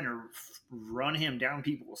still trying to run him down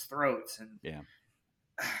people's throats. And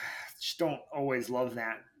just don't always love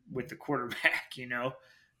that with the quarterback, you know.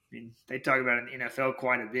 I mean, they talk about in the NFL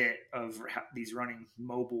quite a bit of how these running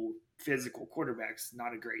mobile, physical quarterbacks,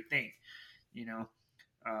 not a great thing, you know.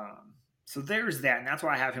 So there's that, and that's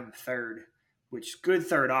why I have him third, which good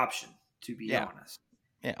third option, to be honest.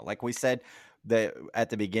 Yeah, like we said at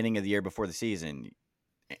the beginning of the year before the season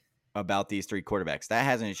about these three quarterbacks, that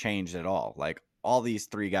hasn't changed at all. Like, all these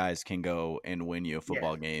three guys can go and win you a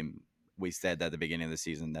football game. We said that at the beginning of the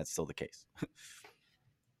season. That's still the case. But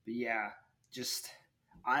yeah, just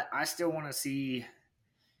I still want to see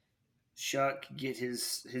Shuck get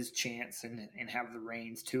his chance and have the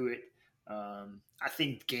reins to it. I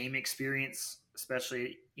think game experience,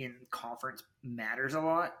 especially in conference, matters a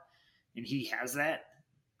lot, and he has that,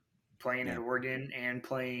 playing at Oregon and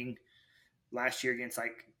playing last year against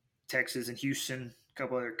like Texas and Houston, a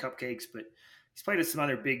couple other cupcakes, but he's played at some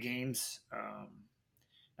other big games.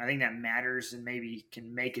 I think that matters and maybe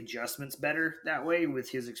can make adjustments better that way with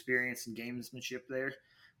his experience and gamesmanship there,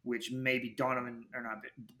 which maybe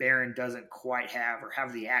Behren doesn't quite have or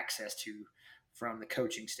have the access to from the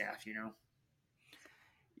coaching staff, you know?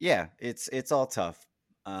 Yeah, it's all tough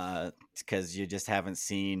because you just haven't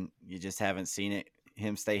seen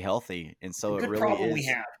him stay healthy, and so it really is. We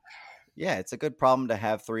have. Yeah, it's a good problem to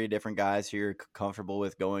have three different guys who you're comfortable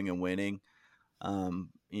with going and winning.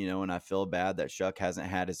 You know, and I feel bad that Shuck hasn't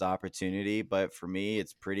had his opportunity, but for me,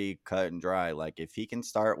 it's pretty cut and dry. Like, if he can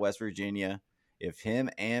start West Virginia, if him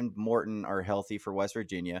and Morton are healthy for West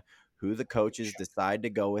Virginia, who the coaches decide to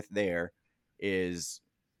go with there is,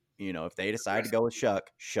 you know, if they decide to go with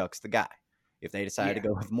Shuck, Shuck's the guy. If they decide to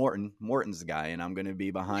go with Morton, Morton's the guy, and I'm going to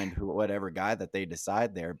be behind whatever guy that they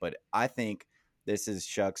decide there. But I think this is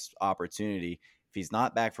Shuck's opportunity. If he's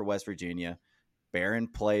not back for West Virginia, Barron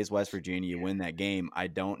plays West Virginia, you win that game. I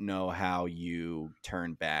don't know how you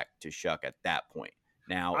turn back to Shuck at that point.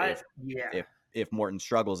 Now, if Morton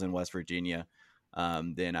struggles in West Virginia,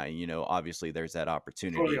 then obviously there's that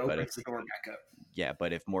opportunity. Totally opens the door back up. Yeah,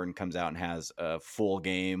 but if Morton comes out and has a full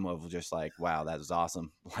game of just like, wow, that was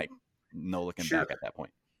awesome, like no looking back at that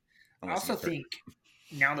point. I also think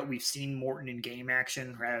now that we've seen Morton in game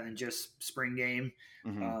action rather than just spring game,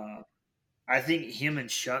 I think him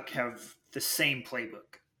and Shuck have the same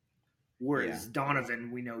playbook. Whereas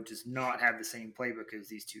Donovan, we know, does not have the same playbook as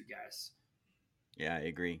these two guys. Yeah, I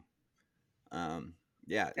agree. And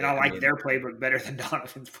I like their playbook better than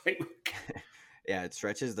Donovan's playbook. Yeah, it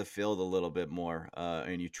stretches the field a little bit more,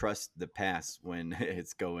 and you trust the pass when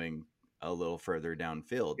it's going a little further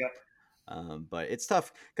downfield. Yep. But it's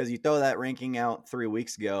tough because you throw that ranking out 3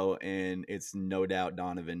 weeks ago, and it's no doubt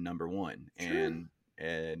Donovan number 1, and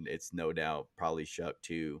it's no doubt probably Shuck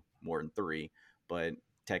 2, Morton 3. But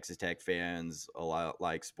Texas Tech fans, a lot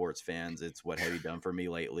like sports fans, it's what have you done for me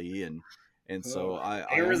lately, and so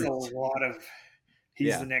there was a lot of.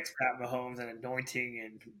 He's the next Pat Mahomes and anointing,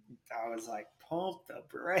 and I was like, pump the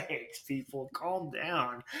brakes, people, calm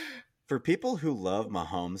down. For people who love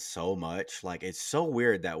Mahomes so much, like it's so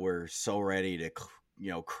weird that we're so ready to,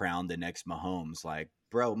 crown the next Mahomes. Like,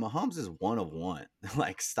 bro, Mahomes is one of one.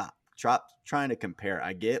 Like, stop trying to compare.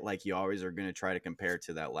 I get like you always are going to try to compare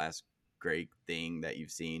to that last great thing that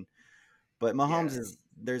you've seen, but Mahomes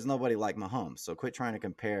there's nobody like Mahomes. So quit trying to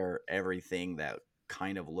compare everything that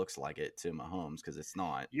kind of looks like it to Mahomes because it's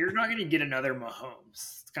not. You're not going to get another Mahomes.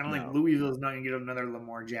 It's kind of like Louisville's not going to get another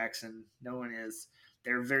Lamar Jackson. No one is.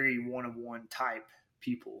 They're very one-of-one type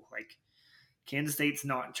people. Like Kansas State's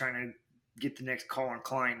not trying to get the next Colin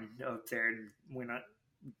Klein up there and win a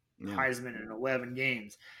Heisman in 11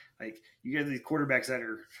 games. Like you get these quarterbacks that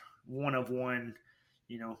are one-of-one,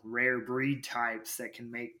 rare breed types that can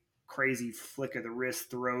make crazy flick of the wrist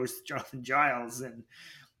throws, Jonathan Giles, and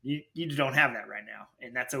you don't have that right now,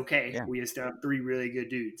 and that's okay. Yeah. We still have 3 really good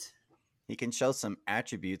dudes. He can show some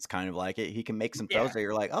attributes kind of like it. He can make some throws that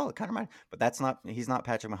you're like, oh, it kind of reminds. But he's not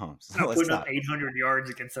Patrick Mahomes. Not putting up 800 yards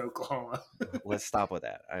against Oklahoma. Let's stop with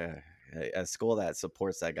that. A school that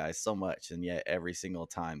supports that guy so much, and yet every single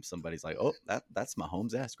time somebody's like, oh, that's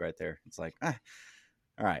Mahomes-esque right there. It's like, all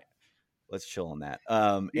right, let's chill on that.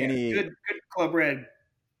 Good Club Red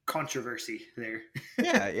controversy there.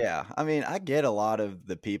 yeah. I mean, I get a lot of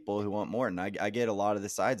the people who want Morton. I get a lot of the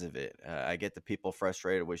sides of it. I get the people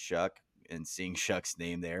frustrated with Shuck and seeing Shuck's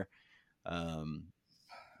name there.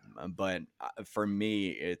 But for me,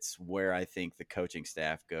 it's where I think the coaching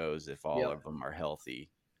staff goes if all of them are healthy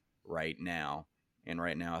right now. And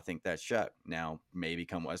right now, I think that's Shuck. Now, maybe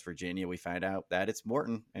come West Virginia, we find out that it's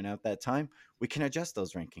Morton. And at that time, we can adjust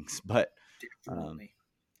those rankings. But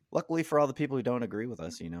luckily for all the people who don't agree with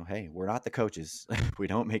us, hey, we're not the coaches. We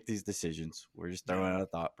don't make these decisions. We're just throwing out a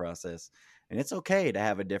thought process. And it's okay to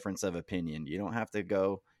have a difference of opinion. You don't have to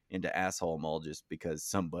go into asshole mode just because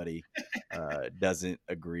somebody doesn't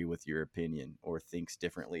agree with your opinion or thinks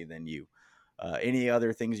differently than you. Any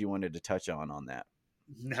other things you wanted to touch on that?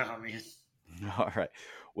 No, man. All right.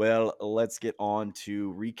 Well, let's get on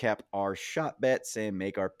to recap our shot bets and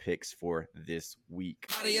make our picks for this week.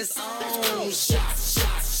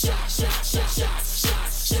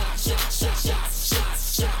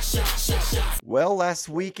 Well, last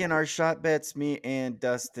week in our shot bets, me and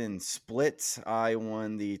Dustin split. I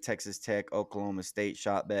won the Texas Tech Oklahoma State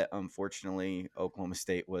shot bet. Unfortunately, Oklahoma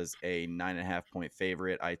State was a 9.5 point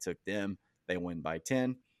favorite. I took them. They win by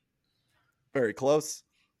 10. Very close.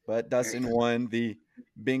 But Dustin won the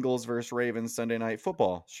Bengals versus Ravens Sunday Night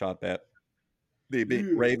Football shot bet. The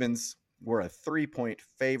Ravens were a 3-point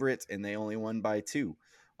favorite, and they only won by 2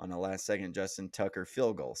 on a last-second Justin Tucker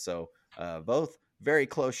field goal. So both very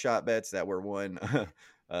close shot bets that were won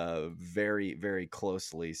very, very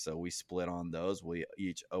closely. So we split on those. We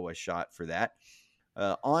each owe a shot for that.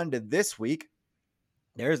 On to this week.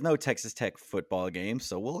 There's no Texas Tech football game,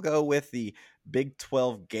 so we'll go with the Big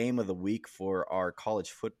 12 game of the week for our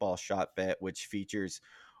college football shot bet, which features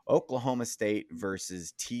Oklahoma State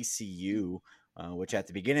versus TCU, which at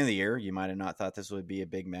the beginning of the year, you might have not thought this would be a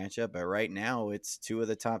big matchup, but right now it's 2 of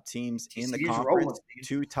the top teams in the conference,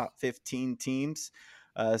 2 top 15 teams.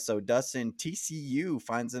 So Dustin, TCU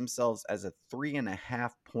finds themselves as a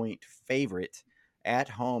 3.5 point favorite at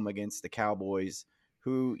home against the Cowboys.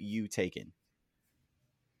 Who you taking?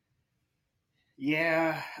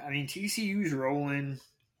 Yeah, I mean, TCU's rolling.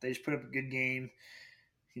 They just put up a good game.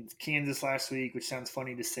 against Kansas last week, which sounds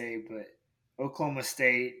funny to say, but Oklahoma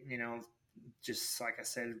State, just like I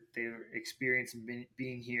said, they're experiencing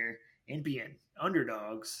being here and being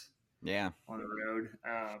underdogs Yeah. on the road.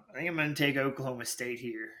 I think I'm going to take Oklahoma State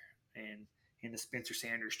here and in the Spencer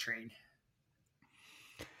Sanders train.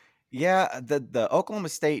 Yeah, the Oklahoma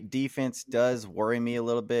State defense does worry me a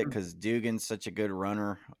little bit because Dugan's such a good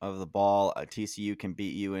runner of the ball. TCU can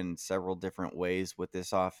beat you in several different ways with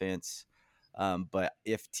this offense. But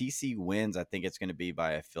if TC wins, I think it's going to be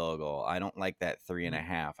by a field goal. I don't like that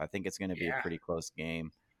 3.5. I think it's going to be a pretty close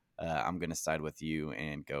game. I'm going to side with you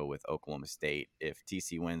and go with Oklahoma State. If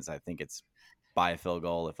TC wins, I think it's by a field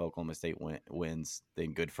goal. If Oklahoma State wins,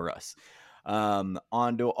 then good for us.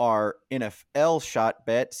 On to our NFL shot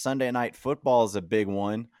bet. Sunday Night Football is a big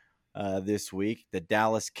one this week. The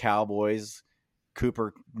Dallas Cowboys,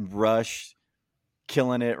 Cooper Rush,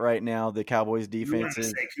 killing it right now. The Cowboys defense is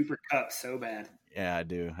say Cooper Kupp so bad. Yeah, I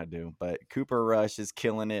do. But Cooper Rush is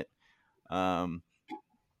killing it.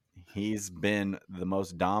 He's been the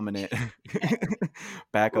most dominant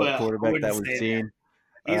backup quarterback that we've seen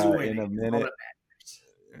in a minute.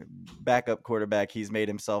 Backup quarterback. He's made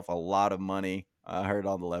himself a lot of money. I heard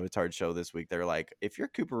on the Levitard show this week, they're like, if you're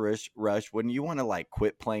Cooper Rush, wouldn't you want to like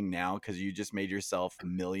quit playing now because you just made yourself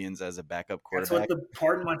millions as a backup quarterback? That's what the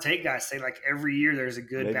Pardon My Take guys say. Like every year there's a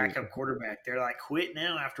good backup quarterback. They're like, quit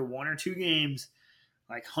now after 1 or 2 games.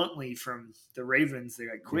 Like Huntley from the Ravens,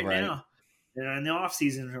 they're like, quit now. And in the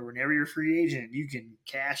offseason or whenever you're a free agent, you can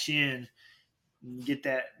cash in and get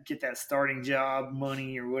that starting job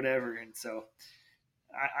money or whatever. And so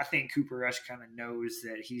I think Cooper Rush kind of knows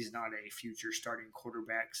that he's not a future starting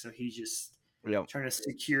quarterback, so he's just trying to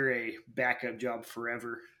secure a backup job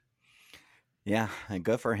forever. Yeah, and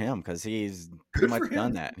good for him because he's pretty much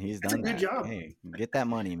done that. He's done that. Good job. Hey, get that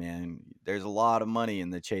money, man. There's a lot of money in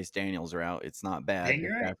the Chase Daniels route. It's not bad.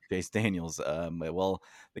 Right. Chase Daniels. Well,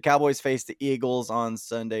 the Cowboys face the Eagles on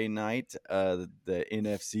Sunday night. The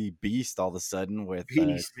NFC beast all of a sudden with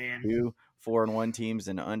 2 4-1 teams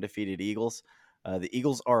and undefeated Eagles. The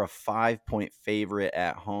Eagles are a 5-point favorite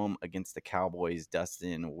at home against the Cowboys.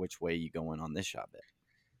 Dustin, which way you going on this shot bet?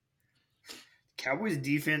 Cowboys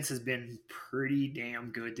defense has been pretty damn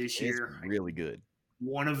good this year. It's really good.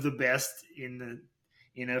 One of the best in the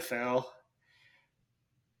NFL.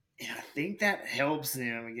 And I think that helps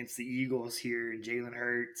them against the Eagles here and Jalen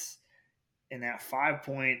Hurts. And that 5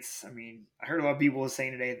 points, I mean, I heard a lot of people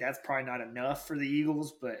saying today that's probably not enough for the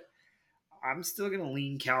Eagles, but I'm still going to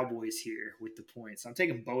lean Cowboys here with the points. I'm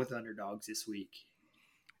taking both underdogs this week.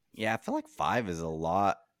 Yeah, I feel like 5 is a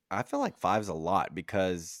lot. I feel like 5 is a lot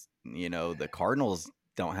because, the Cardinals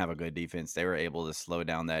don't have a good defense. They were able to slow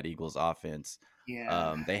down that Eagles offense.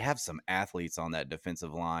 Yeah. They have some athletes on that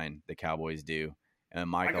defensive line, the Cowboys do. And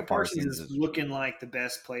Micah Parsons is looking like the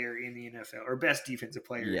best player in the NFL or best defensive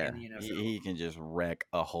player in the NFL. He can just wreck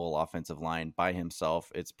a whole offensive line by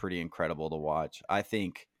himself. It's pretty incredible to watch. I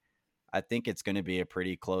think it's going to be a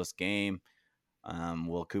pretty close game.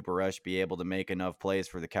 Will Cooper Rush be able to make enough plays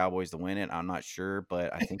for the Cowboys to win it? I'm not sure,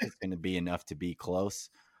 but I think it's going to be enough to be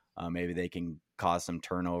close. Maybe they can cause some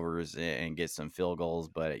turnovers and get some field goals.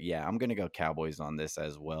 But, yeah, I'm going to go Cowboys on this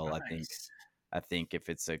as well. Nice. I think if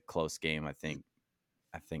it's a close game, I think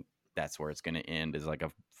that's where it's going to end is like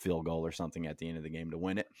a field goal or something at the end of the game to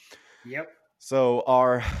win it. Yep. So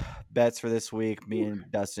our bets for this week, me and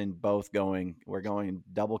Dustin we're going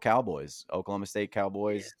double Cowboys, Oklahoma State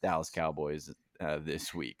Cowboys, Dallas Cowboys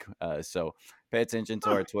this week. So pay attention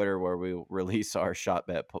to our Twitter where we release our shot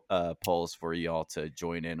bet polls for y'all to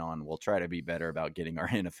join in on. We'll try to be better about getting our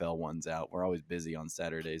NFL ones out. We're always busy on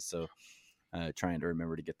Saturdays, so trying to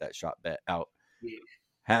remember to get that shot bet out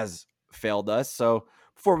has failed us. So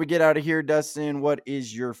before we get out of here, Dustin, what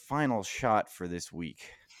is your final shot for this week?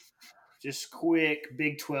 Just quick,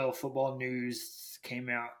 Big 12 football news came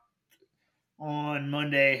out on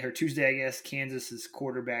Monday or Tuesday, I guess. Kansas's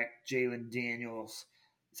quarterback, Jalen Daniels,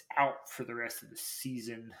 is out for the rest of the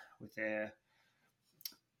season with it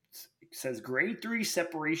says grade 3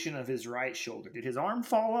 separation of his right shoulder. Did his arm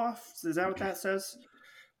fall off? Is that what that says?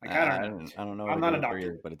 Like, I don't know. I'm not a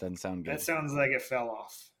doctor, but it doesn't sound good. That sounds like it fell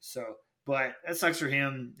off. So, but that sucks for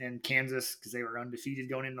him and Kansas because they were undefeated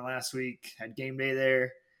going into last week. Had game day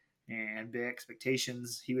there. And big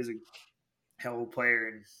expectations. He was a hell of a player,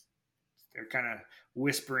 and they're kind of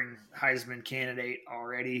whispering Heisman candidate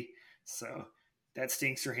already. So that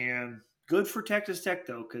stinks for him. Good for Texas Tech,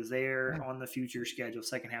 though, because they're on the future schedule,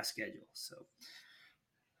 second half schedule. So,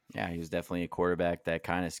 yeah, he was definitely a quarterback that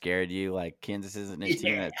kind of scared you. Like, Kansas isn't a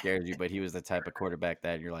team that scares you, but he was the type of quarterback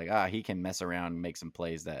that you're like, he can mess around and make some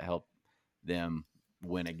plays that help them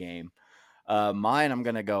win a game. Mine, I'm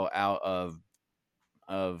gonna go out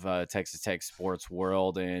of Texas Tech sports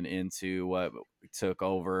world and into what took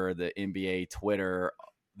over the NBA Twitter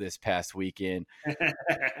this past weekend.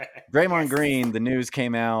 Draymond Green, the news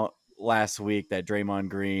came out last week that Draymond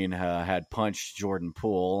Green had punched Jordan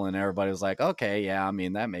Poole, and everybody was like, okay, yeah, I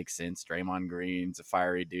mean, that makes sense. Draymond Green's a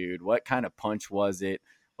fiery dude. What kind of punch was it?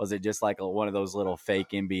 Was it just like one of those little fake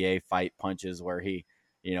NBA fight punches where he,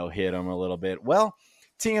 hit him a little bit? Well,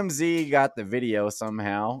 TMZ got the video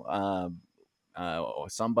somehow.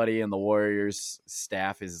 Somebody in the Warriors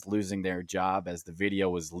staff is losing their job as the video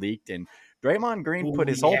was leaked, and Draymond Green put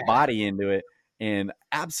his whole body into it and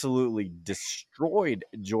absolutely destroyed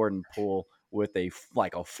Jordan Poole with a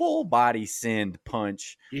full body send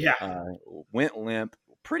punch. Yeah. Went limp.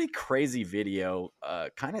 Pretty crazy video.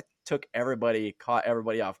 Kind of caught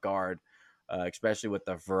everybody off guard, especially with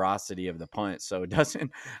the ferocity of the punch. So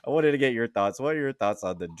I wanted to get your thoughts. What are your thoughts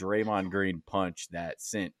on the Draymond Green punch that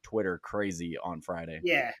sent Twitter crazy on Friday?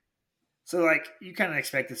 Yeah. So you kind of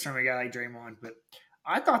expect this from a guy like Draymond, but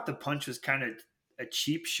I thought the punch was kind of a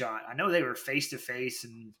cheap shot. I know they were face to face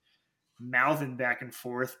and mouthing back and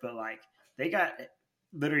forth, but they got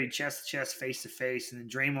literally chest to chest, face to face, and then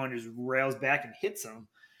Draymond just rails back and hits him.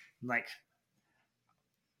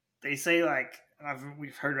 They say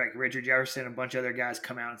we've heard Richard Jefferson and a bunch of other guys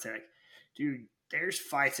come out and say dude, there's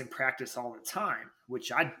fights in practice all the time,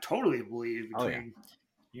 which I totally believe between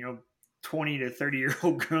 20 to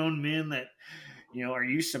 30-year-old grown men that are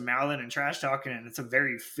used to mouthing and trash talking, and it's a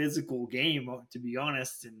very physical game, to be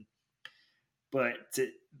honest. But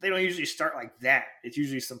they don't usually start like that. It's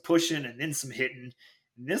usually some pushing and then some hitting.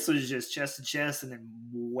 And this was just chest to chest and then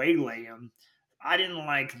waylay him. I didn't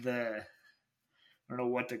like I don't know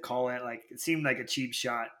what to call it. It seemed like a cheap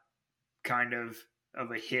shot kind of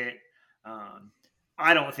a hit.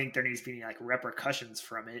 I don't think there needs to be any repercussions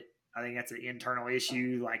from it. I think that's an internal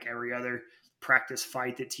issue like every other practice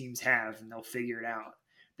fight that teams have, and they'll figure it out.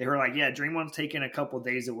 They were yeah, Draymond's taking a couple of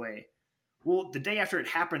days away. Well, the day after it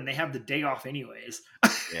happened, they have the day off anyways.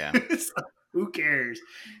 Yeah. So, who cares?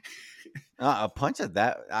 A punch of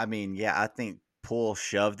that, I mean, yeah, I think Poole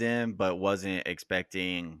shoved him, but wasn't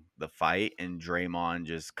expecting the fight, and Draymond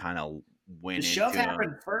just kind of went into the shove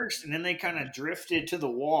happened first, and then they kind of drifted to the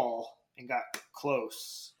wall and got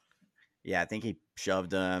close. Yeah, I think he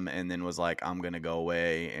shoved him and then was like, I'm going to go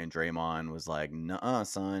away. And Draymond was like, nuh-uh,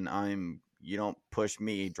 son, you don't push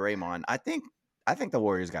me, Draymond. I think the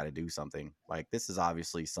Warriors got to do something. This is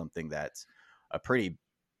obviously something that's a pretty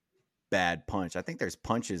bad punch. I think there's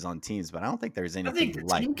punches on teams, but I don't think there's anything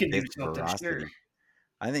this ferocity. Sure.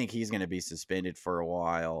 I think he's going to be suspended for a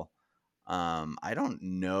while. I don't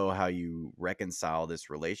know how you reconcile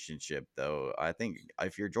this relationship, though. I think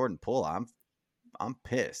if you're Jordan Poole, I'm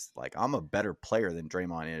pissed. I'm a better player than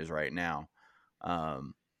Draymond is right now.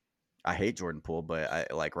 I hate Jordan Poole, but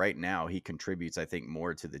right now he contributes, I think,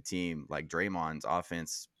 more to the team. Draymond's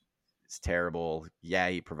offense is terrible. Yeah,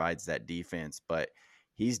 he provides that defense, but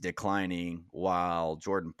he's declining while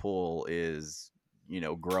Jordan Poole is,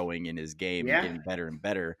 growing in his game and getting better and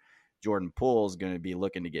better. Jordan Poole is going to be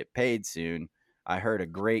looking to get paid soon. I heard a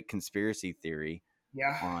great conspiracy theory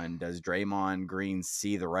on does Draymond Green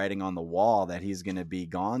see the writing on the wall that he's going to be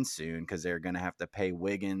gone soon because they're going to have to pay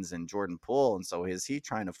Wiggins and Jordan Poole, and so is he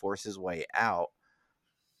trying to force his way out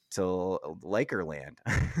to Lakerland?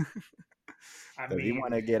 Does he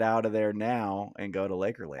want to get out of there now and go to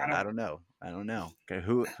Lakerland? I don't know. Okay,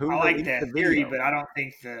 who I like that theory, but I don't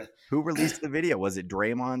think who released the video? Was it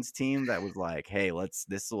Draymond's team that was like, "Hey,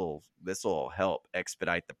 this will help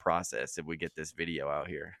expedite the process if we get this video out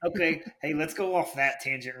here"? Okay, hey, let's go off that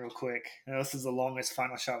tangent real quick. I know this is the longest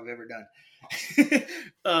final shot we've ever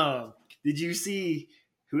done. Did you see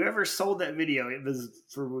whoever sold that video? It was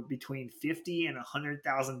for between $50,000 and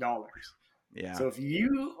 $100,000. Yeah. So if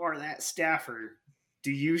you are that staffer,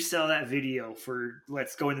 do you sell that video for,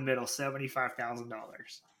 let's go in the middle, $75,000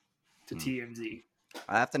 to TMZ?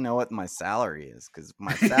 I have to know what my salary is because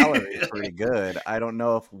my salary is pretty good. I don't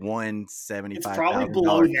know if $175,000. It's probably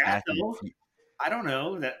below that though. I don't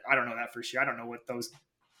know that for sure. I don't know what those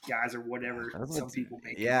guys or whatever some people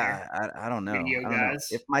make. Yeah, I don't know. Video guys.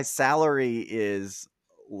 If my salary is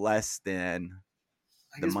less than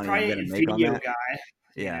the money I'm going to make on that,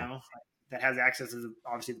 guy, that has access to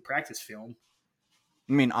obviously the practice film.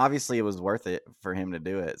 I mean, obviously it was worth it for him to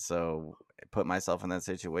do it. So I put myself in that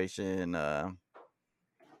situation,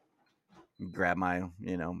 grab my,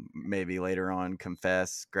 maybe later on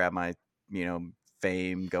confess, grab my,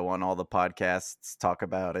 fame, go on all the podcasts, talk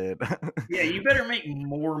about it. Yeah, you better make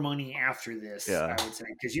more money after this, I would say,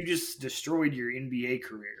 because you just destroyed your NBA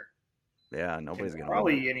career. Yeah, nobody's going to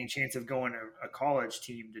probably any chance of going to a college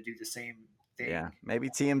team to do the same thing. Yeah, maybe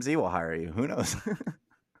TMZ will hire you. Who knows?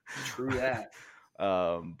 True that.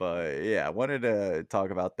 But yeah, I wanted to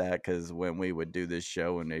talk about that because when we would do this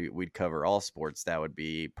show and we'd cover all sports, that would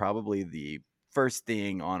be probably the first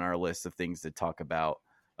thing on our list of things to talk about,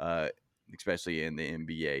 especially in the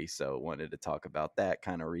NBA. So wanted to talk about that,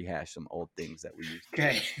 kind of rehash some old things that we used to.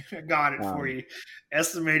 Okay, I got it for you.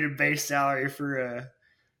 Estimated base salary for a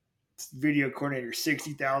video coordinator,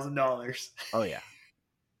 $60,000. Oh yeah,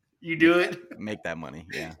 you do it. Make that money,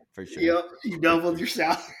 yeah, for sure. Yep, you doubled your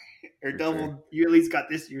salary, or doubled. Sure. You at least got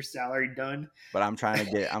your salary done. But I'm trying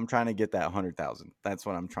to get that 100,000. That's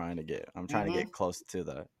what I'm trying to get. I'm trying to get close to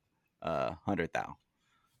the 100,000.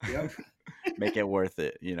 Yep. Make it worth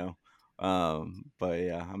it, you know. But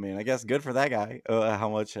yeah, I mean, I guess good for that guy. How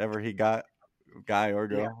much ever he got, guy or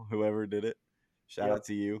girl, whoever did it. Shout out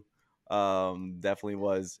to you. Definitely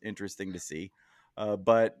was interesting to see.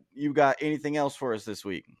 But you got anything else for us this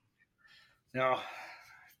week? No.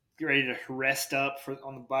 Get ready to rest up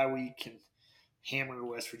on the bye week and hammer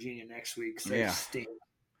West Virginia next week. So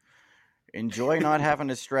enjoy not having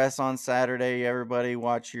to stress on Saturday. Everybody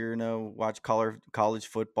watch college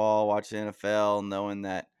football, watch the NFL, knowing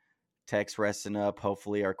that Tech's resting up.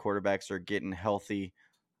 Hopefully our quarterbacks are getting healthy.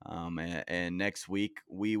 And next week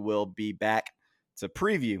we will be back to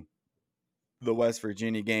preview the West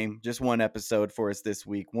Virginia game. Just one episode for us this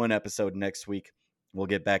week, one episode next week. We'll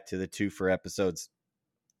get back to the 2 for episodes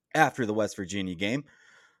after the West Virginia game.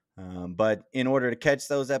 But in order to catch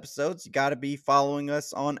those episodes, you got to be following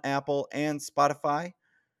us on Apple and Spotify,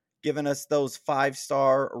 giving us those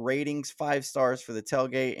 5-star ratings, 5 stars for the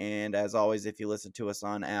tailgate. And as always, if you listen to us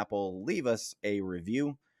on Apple, leave us a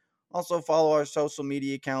review. Also follow our social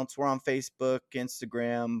media accounts. We're on Facebook,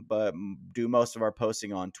 Instagram, but do most of our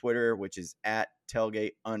posting on Twitter, which is at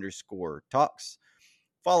 @tailgate_talks.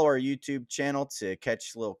 Follow our YouTube channel to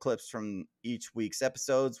catch little clips from each week's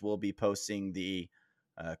episodes. We'll be posting the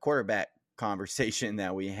quarterback conversation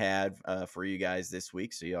that we had for you guys this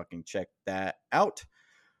week, so y'all can check that out.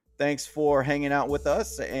 Thanks for hanging out with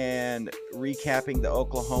us and recapping the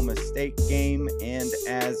Oklahoma State game. And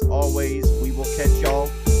as always, we will catch y'all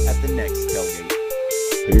at the next tailgate.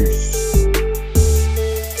 Peace.